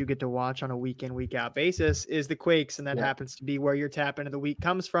about that you get to watch on a week-in, week-out basis is the Quakes, and that happens to be where your tap-in of the week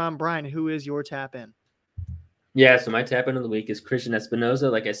comes from. Brian, who is your tap-in? Yeah, so my tap-in of the week is Christian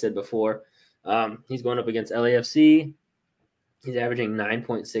Espinoza, like I said before. He's going up against LAFC. He's averaging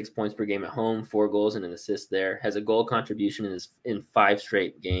 9.6 points per game at home, 4 goals and an assist there. Has a goal contribution in 5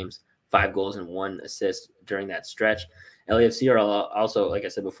 straight games, 5 goals and 1 assist during that stretch. LAFC are also, like I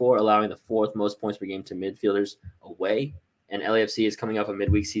said before, allowing the 4th most points per game to midfielders away. And LAFC is coming off a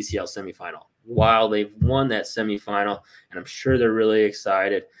midweek CCL semifinal. While they've won that semifinal, and I'm sure they're really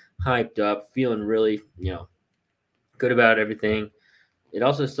excited, hyped up, feeling really, good about everything. It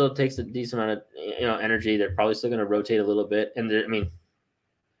also still takes a decent amount of energy. They're probably still going to rotate a little bit. And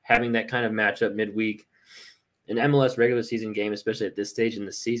having that kind of matchup midweek, an MLS regular season game, especially at this stage in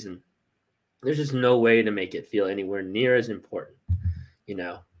the season, there's just no way to make it feel anywhere near as important,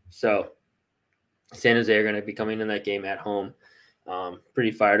 So San Jose are going to be coming in that game at home,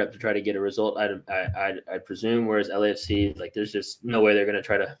 pretty fired up to try to get a result, I'd presume, whereas LAFC, there's just no way they're going to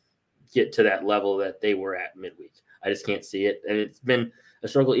try to get to that level that they were at midweek. I just can't see it. And it's been a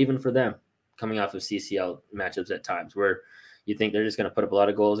struggle even for them coming off of CCL matchups at times where you think they're just going to put up a lot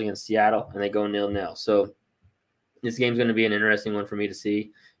of goals against Seattle and they go 0-0. So this game's going to be an interesting one for me to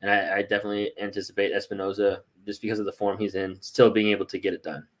see. And I definitely anticipate Espinoza, just because of the form he's in, still being able to get it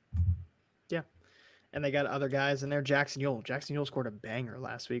done. Yeah. And they got other guys in there. Jackson Yule scored a banger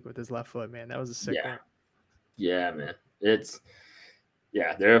last week with his left foot, man. That was a sick one. Yeah, man. They're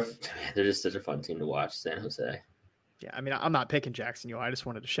just such a fun team to watch, San Jose. Yeah, I'm not picking Jackson Yule. I just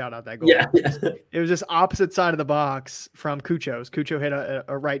wanted to shout out that goal. Yeah. It was just opposite side of the box from Cucho's. Cucho hit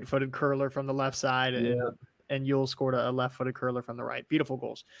a right-footed curler from the left side, and Yule scored a left-footed curler from the right. Beautiful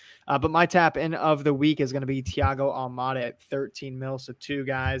goals. But my tap-in of the week is going to be Thiago Almada at 13 mil. So 2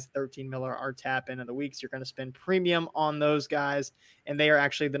 guys, 13 mil are our tap-in of the week. So you're going to spend premium on those guys, and they are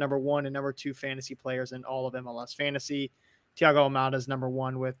actually the number 1 and number 2 fantasy players in all of MLS fantasy. Thiago Almada is number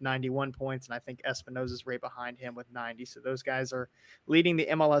 1 with 91 points, and I think Espinoza is right behind him with 90. So those guys are leading the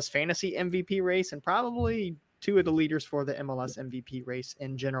MLS fantasy MVP race and probably 2 of the leaders for the MLS MVP race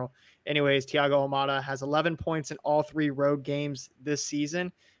in general. Anyways, Thiago Almada has 11 points in all 3 road games this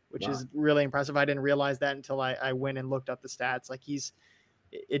season, which is really impressive. I didn't realize that until I went and looked up the stats.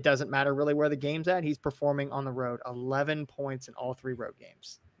 It doesn't matter really where the game's at. He's performing on the road. 11 points in all 3 road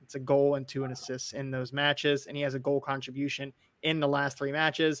games. It's a goal and 2 assists in those matches, and he has a goal contribution in the last 3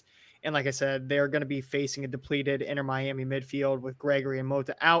 matches. And like I said, they're going to be facing a depleted Inter Miami midfield with Gregory and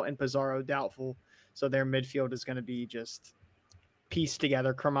Mota out and Pizarro doubtful. So their midfield is going to be just pieced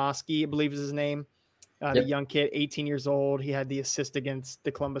together. Kremoski, I believe is his name. The young kid, 18 years old. He had the assist against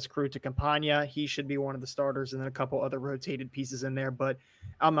the Columbus Crew to Campagna. He should be one of the starters, and then a couple other rotated pieces in there. But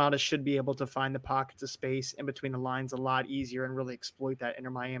Almada should be able to find the pockets of space in between the lines a lot easier and really exploit that Inter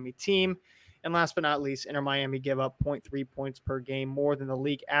Miami team. And last but not least, Inter Miami give up 0.3 points per game, more than the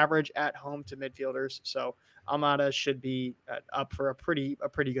league average at home to midfielders. So Almada should be up for a pretty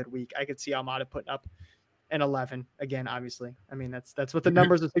good week. I could see Almada putting up an 11 again, obviously. That's what the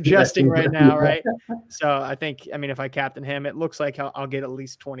numbers are suggesting right now, right? So I think, if I captain him, it looks like I'll get at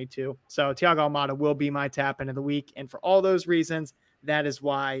least 22. So Thiago Almada will be my tap-in of the week. And for all those reasons, that is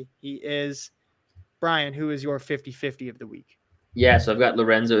why he is. Brian, who is your 50-50 of the week? Yeah, so I've got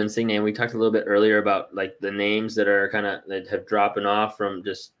Lorenzo Insigne, and we talked a little bit earlier about the names that are that have dropping off from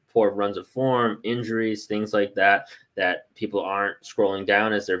just poor runs of form, injuries, things like that people aren't scrolling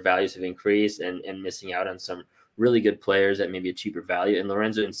down as their values have increased and missing out on some really good players at maybe a cheaper value. And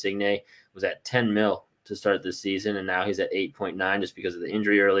Lorenzo Insigne was at 10 mil to start this season, and now he's at 8.9 just because of the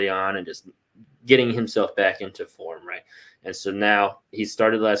injury early on and just getting himself back into form, right? And so now he's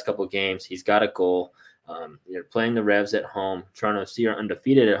started the last couple of games. He's got a goal. They're playing the Revs at home. Toronto FC are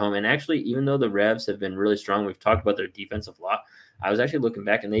undefeated at home. And actually, even though the Revs have been really strong, we've talked about their defensive lot. I was actually looking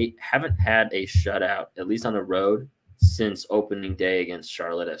back, and they haven't had a shutout, at least on the road, since opening day against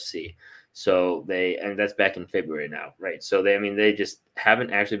Charlotte FC. So and that's back in February now, right? So they just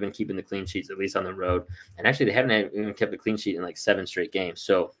haven't actually been keeping the clean sheets, at least on the road. And actually, they haven't even kept a clean sheet in 7 straight games.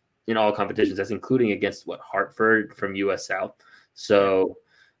 So in all competitions, that's including against Hartford from US South. So,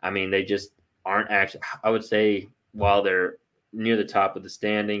 they just aren't actually, I would say while they're near the top of the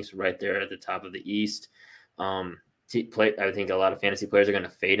standings, right there at the top of the East. I think a lot of fantasy players are going to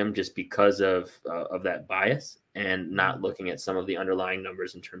fade them just because of that bias and not looking at some of the underlying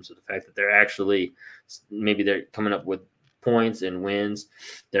numbers in terms of the fact that they're actually maybe they're coming up with points and wins.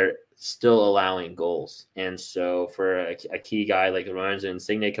 They're still allowing goals. And so for a key guy like Roldan and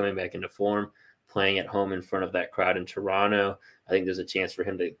Insigne coming back into form, playing at home in front of that crowd in Toronto, I think there's a chance for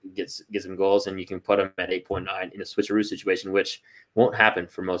him to get some goals, and you can put him at 8.9 in a switcheroo situation, which won't happen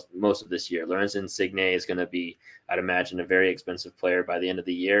for most of this year. Lorenzo Insigne is going to be, I'd imagine, a very expensive player by the end of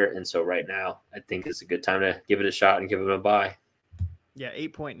the year, and so right now I think it's a good time to give it a shot and give him a buy. Yeah,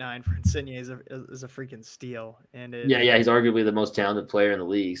 8.9 for Insigne is a freaking steal, and he's arguably the most talented player in the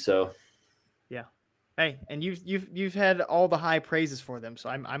league. So yeah, hey, and you've had all the high praises for them, so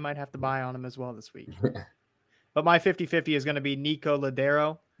I might have to buy on him as well this week. But my 50-50 is going to be Nico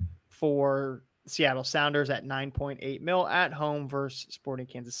Lodeiro for Seattle Sounders at 9.8 mil at home versus Sporting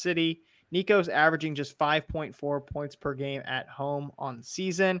Kansas City. Nico's averaging just 5.4 points per game at home on the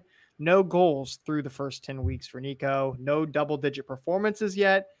season. No goals through the first 10 weeks for Nico. No double-digit performances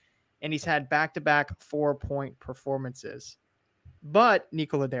yet, and he's had back-to-back 4-point performances. But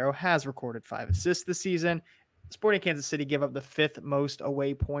Nico Lodeiro has recorded 5 assists this season. Sporting Kansas City gave up the 5th most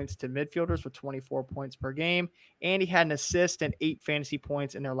away points to midfielders with 24 points per game, and he had an assist and 8 fantasy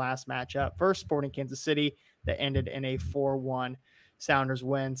points in their last matchup versus Sporting Kansas City that ended in a 4-1 Sounders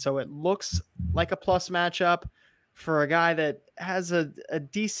win. So it looks like a plus matchup for a guy that has a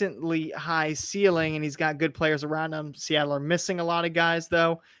decently high ceiling, and he's got good players around him. Seattle are missing a lot of guys,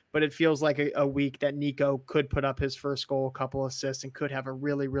 though, but it feels like a week that Nico could put up his first goal, a couple assists, and could have a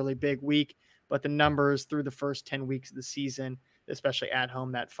really, really big week. But the numbers through the first 10 weeks of the season, especially at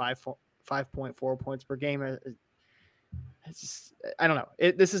home, that 5.4 points per game, it's just, I don't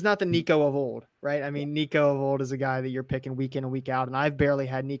know. This is not the Nico of old, right? I mean, Nico of old is a guy that you're picking week in and week out, and I've barely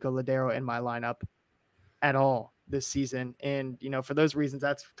had Nico Lodeiro in my lineup at all this season. And, for those reasons,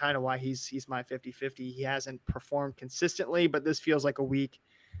 that's kind of why he's my 50-50. He hasn't performed consistently, but this feels like a week,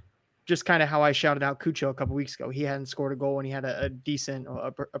 just kind of how I shouted out Cucho a couple weeks ago. He hadn't scored a goal, and he had a decent,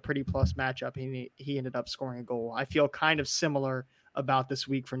 a pretty plus matchup. He ended up scoring a goal. I feel kind of similar about this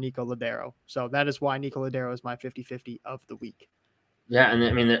week for Nico Lodeiro. So that is why Nico Lodeiro is my 50-50 of the week. Yeah, and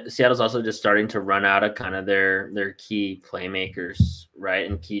I mean, Seattle's also just starting to run out of kind of their key playmakers, right?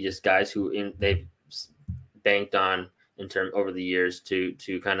 And key just guys who they've banked on over the years to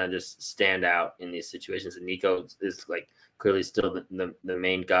kind of just stand out in these situations. And Nico is like clearly still the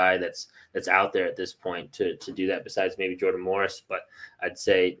main guy that's out there at this point to do that, besides maybe Jordan Morris. But I'd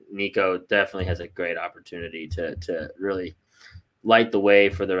say Nico definitely has a great opportunity to really light the way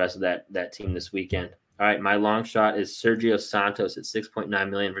for the rest of that team this weekend. All right, my long shot is Sergio Santos at 6.9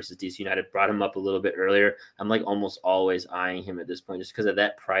 million versus DC United. Brought him up a little bit earlier. I'm like almost always eyeing him at this point just because of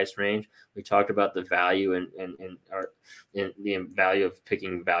that price range. We talked about the value and the value of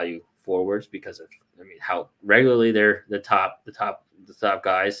picking value forwards because of how regularly they're the top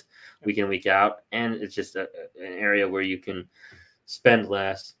guys week in, week out, and it's just an area where you can spend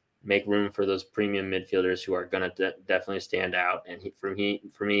less, make room for those premium midfielders who are going to definitely stand out. And for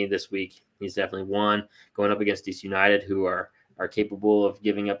me this week, he's definitely one going up against DC United, who are capable of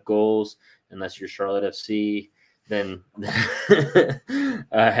giving up goals. Unless you're Charlotte FC, then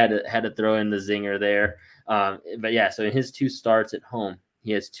had to throw in the zinger there. But yeah, so in his 2 starts at home,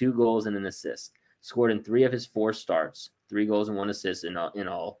 he has 2 goals and an assist. Scored in 3 of his 4 starts, 3 goals and 1 assist in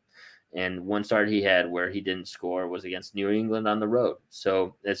all. And one start he had where he didn't score was against New England on the road.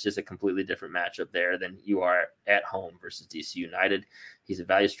 So it's just a completely different matchup there than you are at home versus DC United. He's a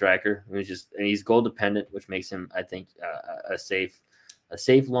value striker. He's goal dependent, which makes him, I think, a safe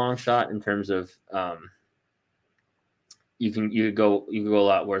long shot in terms of you could go a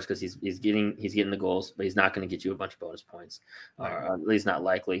lot worse because he's getting the goals, but he's not going to get you a bunch of bonus points, or at least not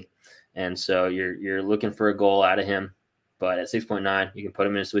likely. And so you're looking for a goal out of him. But at 6.9, you can put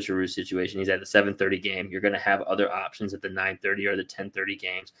him in a switcheroo situation. He's at the 7:30 game. You're going to have other options at the 9:30 or the 10:30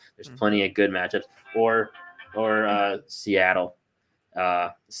 games. There's plenty of good matchups. Or Seattle.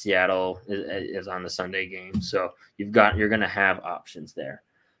 Seattle is on the Sunday game. So you're going to have options there.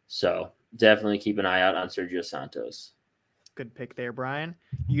 So definitely keep an eye out on Sergio Santos. Good pick there, Brian.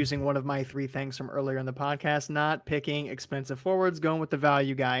 Using one of my 3 things from earlier in the podcast, not picking expensive forwards, going with the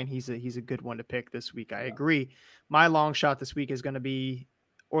value guy, and he's a good one to pick this week. I agree. My long shot this week is going to be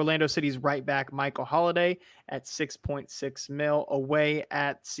Orlando City's right back, Michael Halliday, at 6.6 mil away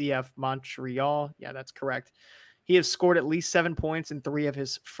at CF Montreal. Yeah, that's correct. He has scored at least 7 points in 3 of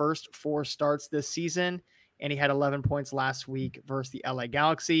his first 4 starts this season, and he had 11 points last week versus the LA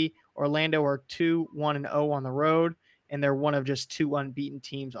Galaxy. Orlando are 2-1-0 on the road, and they're one of just 2 unbeaten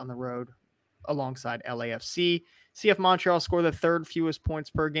teams on the road alongside LAFC. CF Montreal score the third fewest points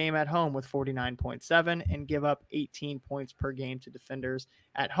per game at home with 49.7 and give up 18 points per game to defenders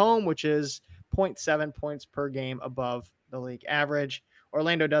at home, which is 0.7 points per game above the league average.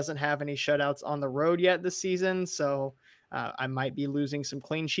 Orlando doesn't have any shutouts on the road yet this season, so I might be losing some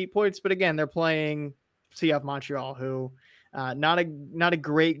clean sheet points. But again, they're playing CF Montreal, who not a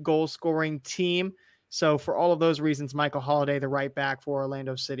great goal scoring team. So for all of those reasons, Michael Halliday, the right back for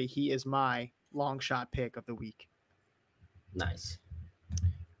Orlando City, he is my long shot pick of the week. Nice.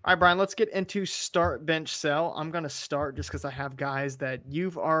 All right, Brian, let's get into start, bench, sell. I'm going to start just because I have guys that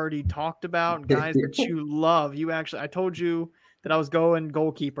you've already talked about, guys that you love. I told you that I was going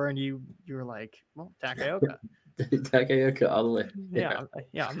goalkeeper, and you were like, well, Takaoka. Takaoka all the way.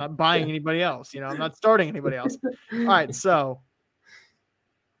 Yeah, I'm not buying anybody else. I'm not starting anybody else. All right, so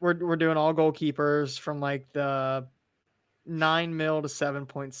we're doing all goalkeepers from like the 9 mil to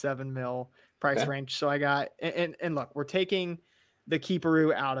 7.7 mil price range. So I got and look, we're taking the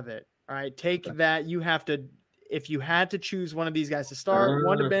keeperoo out of it. All right, take that. You have to, if you had to choose one of these guys to start,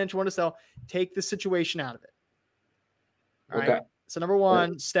 one to bench, one to sell, take the situation out of it. All right. So number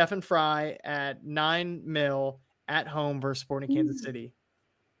one, Stephen Frei at 9 mil at home versus Sporting Kansas City.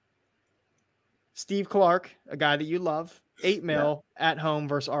 Steve Clark, a guy that you love, 8 mil at home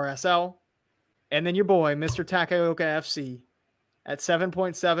versus RSL. And then your boy, Mr. Takaoka FC at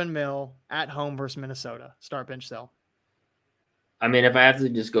 7.7 mil at home versus Minnesota. Start, bench, sell. I mean, if I have to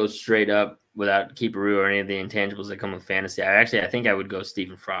just go straight up without keeperoo or any of the intangibles that come with fantasy, I think I would go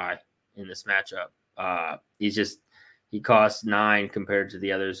Stephen Frei in this matchup. He costs 9 compared to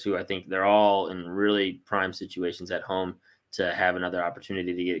the others who I think they're all in really prime situations at home to have another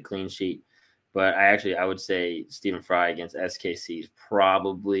opportunity to get a clean sheet. But I would say Stephen Frei against SKC is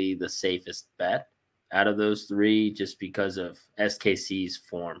probably the safest bet out of those 3 just because of SKC's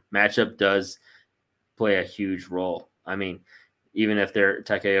form. Matchup does play a huge role. I mean, even if they're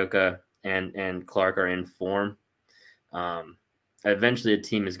Takaoka and Clark are in form, eventually a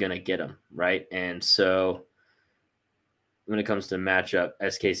team is going to get them, right? And so when it comes to matchup,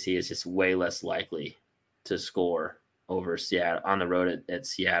 SKC is just way less likely to score over Seattle on the road at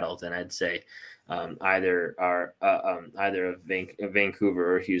Seattle than I'd say either of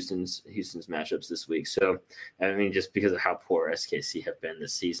Vancouver or Houston's matchups this week. So I mean, just because of how poor SKC have been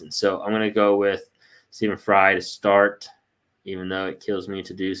this season. So I'm going to go with Stephen Frei to start, even though it kills me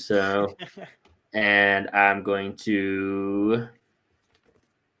to do so. And I'm going to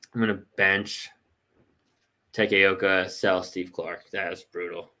bench Takaoka, sell Steve Clark. That was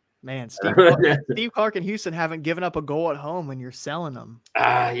brutal. Man, Steve Clark and Houston haven't given up a goal at home when you're selling them.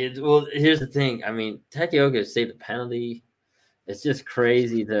 Well, here's the thing. I mean, Takaoka saved a penalty. It's just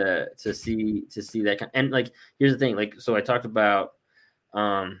crazy to see that. And like, here's the thing. Like, so I talked about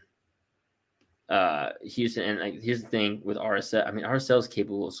Houston, and like, here's the thing with RSL. I mean, RSL is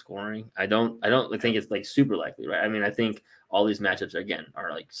capable of scoring. I don't think it's like super likely, right? I mean, I think all these matchups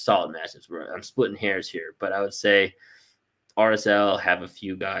are like solid matchups. Where I'm splitting hairs here, but I would say RSL have a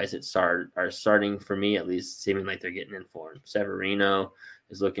few guys that are starting for me, at least seeming like they're getting in form. Severino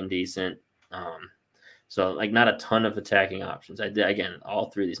is looking decent. So like not a ton of attacking options. Again, all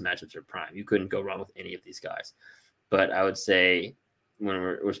 3 of these matchups are prime. You couldn't go wrong with any of these guys. But I would say when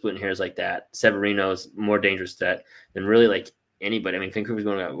we're splitting hairs like that, Severino is more dangerous than really like anybody. I mean, Vancouver's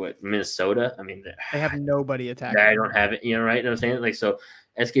going to Minnesota. I mean, they have nobody attacking. I don't have it, right? You know what I'm saying? Like, so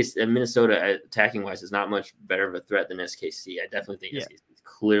SKC Minnesota attacking wise is not much better of a threat than SKC. I definitely think SKC is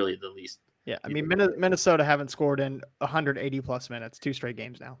clearly the least. Yeah, I mean, Minnesota haven't scored in 180 plus minutes, 2 straight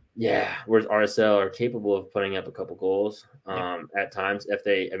games now. Yeah, whereas RSL are capable of putting up a couple goals at times.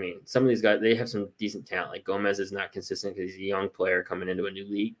 Some of these guys, they have some decent talent. Like Gomez is not consistent because he's a young player coming into a new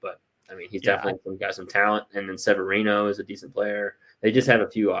league, but I mean, he's definitely got some talent. And then Severino is a decent player. They just have a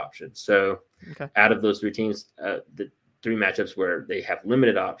few options. So out of those 3 teams, the 3 matchups where they have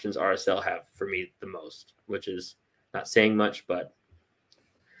limited options, RSL have for me the most, which is not saying much, but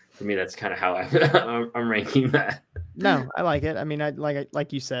for me, that's kind of how I'm ranking that. No, I like it. I mean,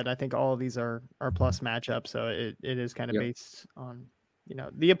 like you said, I think all of these are plus matchups, so it is kind of based on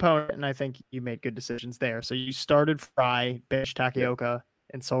the opponent, and I think you made good decisions there. So you started Frei, bench Takaoka,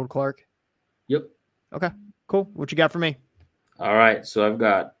 and sold Clark. Yep. Okay, cool. What you got for me? All right, so I've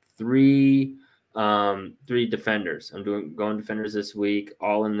got 3 defenders. I'm going defenders this week,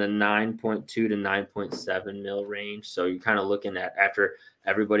 all in the 9.2 to 9.7 mil range. So you're kind of looking at, after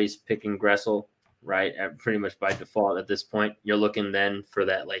everybody's picking Gressel, right? Pretty much by default at this point, you're looking then for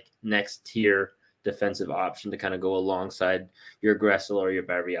that like next tier defensive option to kind of go alongside your Gressel or your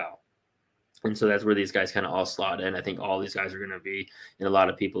Barrial. And so that's where these guys kind of all slot in. I think all these guys are going to be in a lot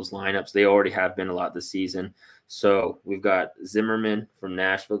of people's lineups. They already have been a lot this season. So we've got Zimmerman from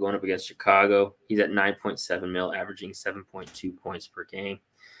Nashville going up against Chicago. He's at 9.7 mil, averaging 7.2 points per game.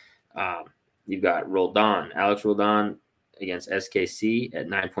 You've got Alex Roldan against SKC at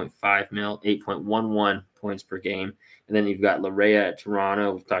 9.5 mil, 8.11 points per game. And then you've got Laryea at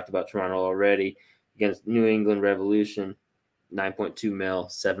Toronto. We've talked about Toronto already. Against New England Revolution, 9.2 mil,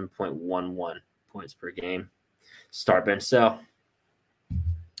 7.11 points per game. Start, bench, sell.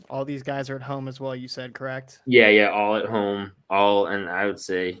 All these guys are at home as well, you said, correct? Yeah, all at home. And I would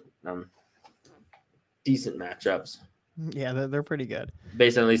say decent matchups. Yeah, they're pretty good.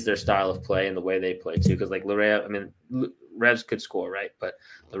 Based on at least their style of play and the way they play, too. Because, like, Laryea, I mean, Revs could score, right? But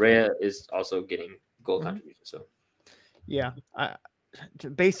Laryea is also getting goal contributions. So, yeah.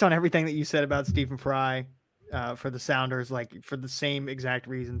 Based on everything that you said about Stephen Frei, for the Sounders, like for the same exact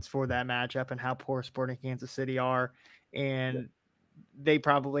reasons for that matchup and how poor Sporting Kansas City are. And they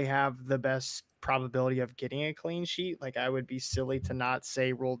probably have the best probability of getting a clean sheet. Like, I would be silly to not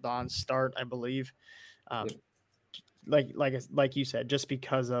say Roldan start, I believe. Like you said, just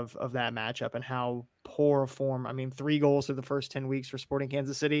because of that matchup and how poor form. I mean, 3 goals through the first 10 weeks for Sporting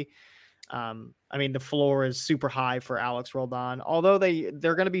Kansas City. I mean, the floor is super high for Alex Roldan, although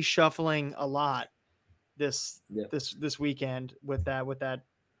they're going to be shuffling a lot this weekend with that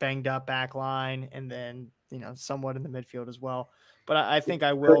banged up back line, and then somewhat in the midfield as well. But I think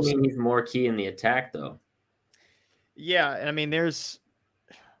I will. I mean, he's more key in the attack, though. Yeah, I mean, there's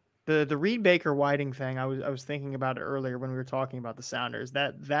the Reed Baker Whiting thing. I was thinking about it earlier when we were talking about the Sounders.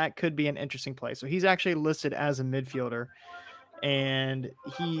 That could be an interesting play. So he's actually listed as a midfielder, and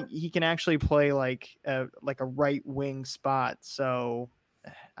he can actually play like a right wing spot. So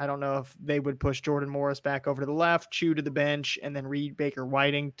I don't know if they would push Jordan Morris back over to the left, Chew to the bench, and then Reed Baker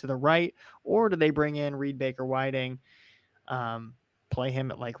Whiting to the right, or do they bring in Reed Baker Whiting, play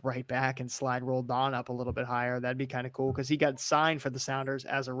him at like right back and slide Roldan up a little bit higher? That'd be kind of cool because he got signed for the Sounders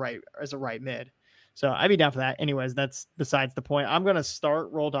as a right mid. So I'd be down for that. Anyways, that's besides the point. I'm going to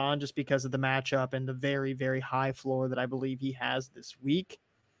start Roldan just because of the matchup and the very, very high floor that I believe he has this week.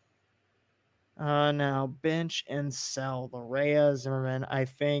 Now bench and sell Laryea, Zimmerman. I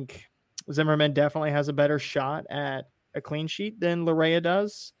think Zimmerman definitely has a better shot at a clean sheet than Laryea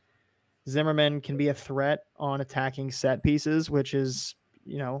does. Zimmerman can be a threat on attacking set pieces, which is,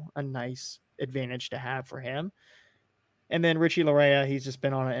 a nice advantage to have for him. And then Richie Laryea, he's just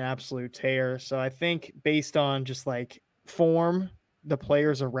been on an absolute tear. So I think based on just like form, the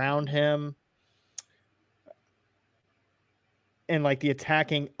players around him, and like the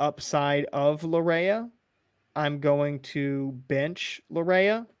attacking upside of Laryea, I'm going to bench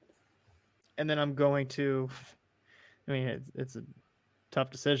Laryea. And then I'm going to, it's a tough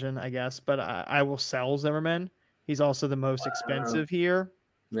decision, I guess, but I will sell Zimmerman. He's also the most expensive here.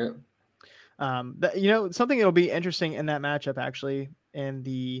 Yeah. Something that'll be interesting in that matchup, actually, in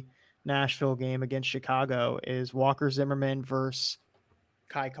the Nashville game against Chicago, is Walker Zimmerman versus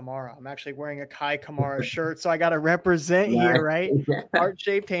Kai Kamara. I'm actually wearing a Kai Kamara shirt, so I got to represent here, right?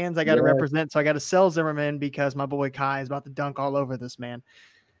 Heart-shaped hands, I got to represent, so I got to sell Zimmerman because my boy Kai is about to dunk all over this man.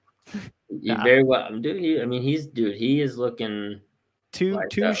 Very well, dude. He is looking too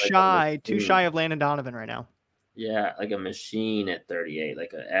shy of Landon Donovan right now. Yeah, like a machine at 38,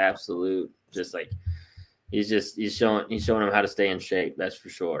 like an absolute, just like he's showing him how to stay in shape. That's for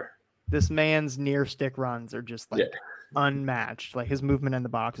sure. This man's near stick runs are just like unmatched. Like his movement in the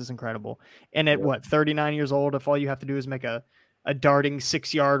box is incredible. And at 39 years old, if all you have to do is make a darting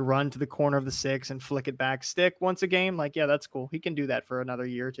 6-yard run to the corner of the 6 and flick it back stick once a game, like, yeah, that's cool. He can do that for another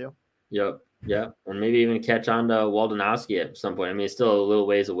year or two. Yep. And maybe even catch on to Waldenowski at some point. I mean, it's still a little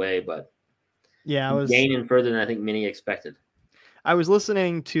ways away, but I was gaining further than I think many expected. I was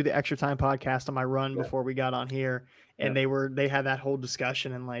listening to the Extra Time podcast on my run before we got on here, and they had that whole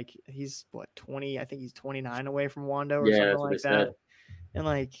discussion, and like he's 20, I think he's 29 away from Wando or something like that. And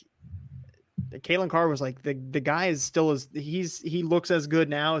like Caitlin Carr was like, the guy is still he looks as good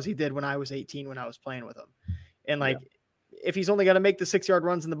now as he did when I was 18 when I was playing with him. And like if he's only got to make the 6-yard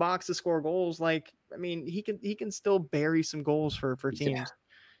runs in the box to score goals, like, I mean, he can still bury some goals for teams. Yeah.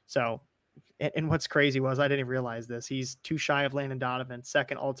 So, and what's crazy was I didn't realize this. He's too shy of Landon Donovan,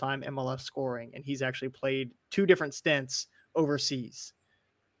 second all-time MLS scoring, and he's actually played 2 different stints overseas.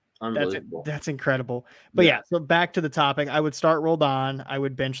 Unbelievable. That's incredible. But yeah, so back to the topic. I would start Roldan, I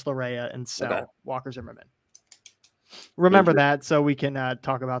would bench Laryea, and sell Walker Zimmerman. Remember that so we can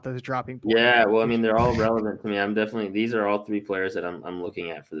talk about those dropping points. Yeah, well, I mean, they're all relevant to me. These are all 3 players that I'm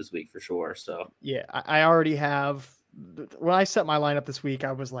looking at for this week for sure. So yeah, I already have. When I set my lineup this week,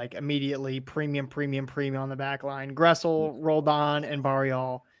 I was like immediately premium on the back line. Gressel, Roldan, and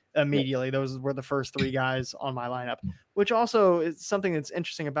Barrial immediately. Those were the first 3 guys on my lineup, which also is something that's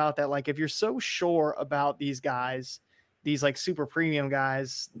interesting about that. Like if you're so sure about these guys, these like super premium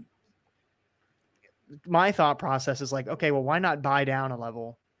guys, my thought process is like, okay, well, why not buy down a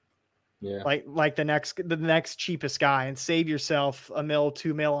level? yeah, Like the next cheapest guy and save yourself $1 mil,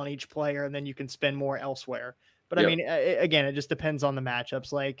 $2 mil on each player, and then you can spend more elsewhere. But I mean, again, it just depends on the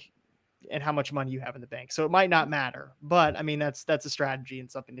matchups, like, and how much money you have in the bank. So it might not matter, but I mean, that's a strategy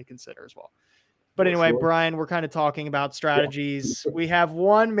and something to consider as well. But anyway, Brian, we're kind of talking about strategies. We have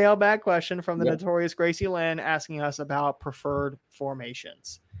one mailbag question from the notorious Gracie Lynn asking us about preferred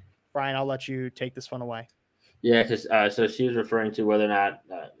formations. Brian, I'll let you take this one away. Yeah, because so she was referring to whether or not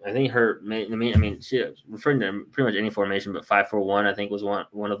I think she was referring to pretty much any formation, but 5-4-1 I think was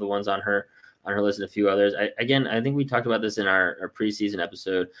one of the ones on her list, and a few others. I think we talked about this in our preseason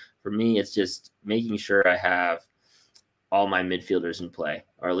episode. For me, it's just making sure I have all my midfielders in play,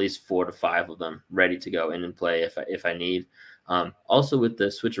 or at least 4 to 5 of them ready to go in and play if I need. Also with the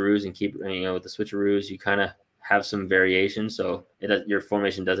switcheroos and with the switcheroos, you kind of have some variation, so your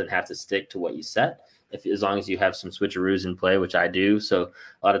formation doesn't have to stick to what you set. As long as you have some switcheroos in play, which I do. So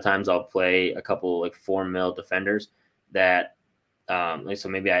a lot of times I'll play a couple like 4 mil defenders that, so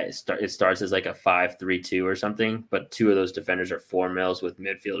maybe it starts as like a 5-3-2 or something, but 2 of those defenders are 4 mils with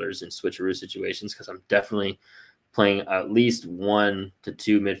midfielders in switcheroo situations. Cause I'm definitely playing at least 1 to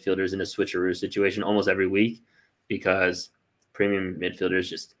 2 midfielders in a switcheroo situation almost every week, because premium midfielders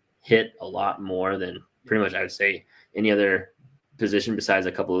just hit a lot more than pretty much I would say any other position besides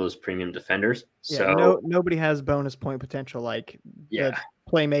a couple of those premium defenders. Yeah, so nobody has bonus point potential like the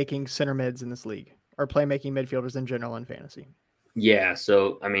playmaking center mids in this league, or playmaking midfielders in general in fantasy. Yeah,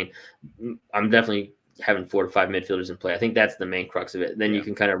 so I mean, I'm definitely having 4 to 5 midfielders in play. I think that's the main crux of it. Then you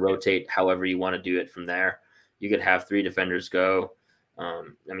can kind of rotate however you want to do it from there. You could have 3 defenders go. I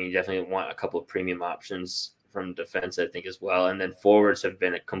mean, you definitely want a couple of premium options from defense, I think, as well. And then forwards have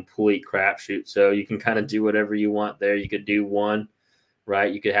been a complete crapshoot. So you can kind of do whatever you want there. You could do one,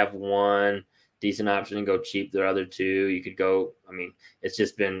 right? You could have one decent option and go cheap the other 2. You could go, I mean, it's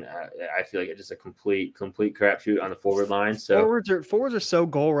just been, I feel like it's just a complete crapshoot on the forward line. So forwards are so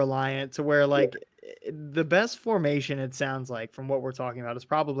goal reliant to where like the best formation, it sounds like from what we're talking about, is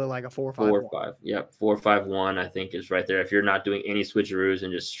probably like a 4-5-1. Yep, 4-5-1 I think is right there. If you're not doing any switcheroos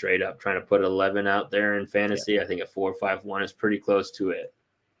and just straight up trying to put 11 out there in fantasy, I think a 4-5-1 is pretty close to it.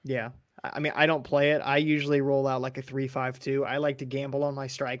 Yeah. I mean, I don't play it. I usually roll out like a 3-5-2. I like to gamble on my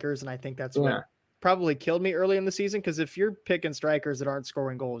strikers, and I think that's what probably killed me early in the season, because if you're picking strikers that aren't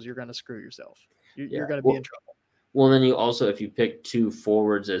scoring goals, you're going to screw yourself. You're going to be in trouble. Well, then you also, if you pick 2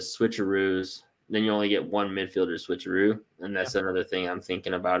 forwards as switcheroos, then you only get 1 midfielder switcheroo, and that's another thing I'm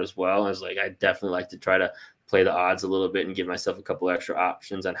thinking about as well. Is like I definitely like to try to play the odds a little bit and give myself a couple extra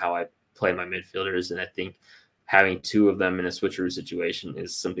options on how I play my midfielders, and I think having 2 of them in a switcheroo situation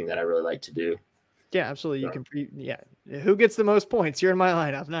is something that I really like to do. Yeah, absolutely. You can who gets the most points? You're in my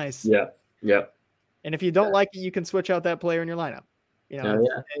lineup. Nice. Yeah. And if you don't like it, you can switch out that player in your lineup. You know,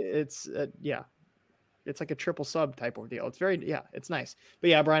 it's like a triple sub type of deal. It's it's nice. But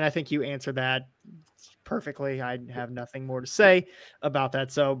yeah, Brian, I think you answered that perfectly. I have nothing more to say about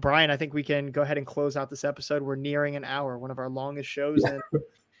that. So Brian, I think we can go ahead and close out this episode. We're nearing an hour, one of our longest shows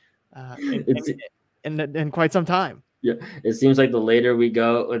in quite some time. Yeah, it seems like the later we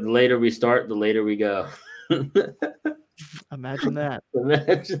go, the later we start, the later we go. Imagine that.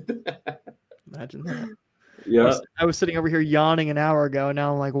 Imagine that. Yeah, I was sitting over here yawning an hour ago, and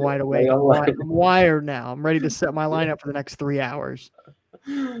now I'm like wide awake. I'm wired now. I'm ready to set my lineup for the next 3 hours.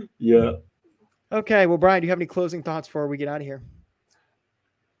 Yeah. Okay. Well, Brian, do you have any closing thoughts before we get out of here?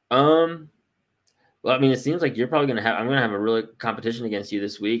 Well, I mean, it seems like I'm going to have a real competition against you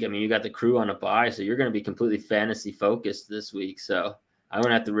this week. I mean, you got the crew on a bye, so you're going to be completely fantasy focused this week. So I'm going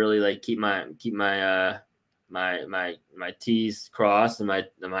to have to really like keep my T's crossed and my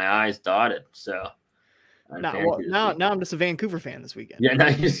I's dotted. So now I'm just a Vancouver fan this weekend. Yeah,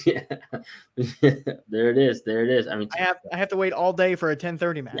 there it is. I mean, I have to wait all day for a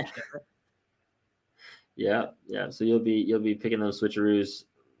 10:30 match. Yeah. So you'll be picking those switcheroos.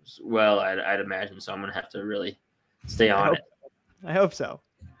 Well, I'd imagine. So I'm gonna have to really stay on it. I hope so.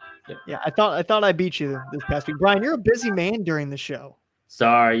 Yep. Yeah, I thought I beat you this past week, Brian. You're a busy man during the show.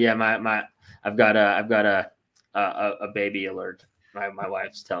 Sorry, yeah, I've got a baby alert. My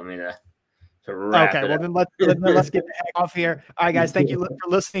wife's telling me to to wrap Okay, it well up. let's get the heck off here. All right, guys, thank you for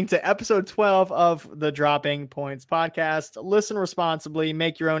listening to episode 12 of the Dropping Points podcast. Listen responsibly,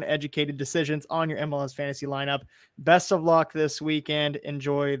 make your own educated decisions on your MLS fantasy lineup. Best of luck this weekend.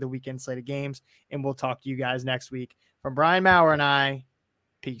 Enjoy the weekend slate of games, and we'll talk to you guys next week. From Brian Maurer and I,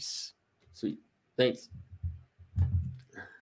 peace. Sweet. Thanks.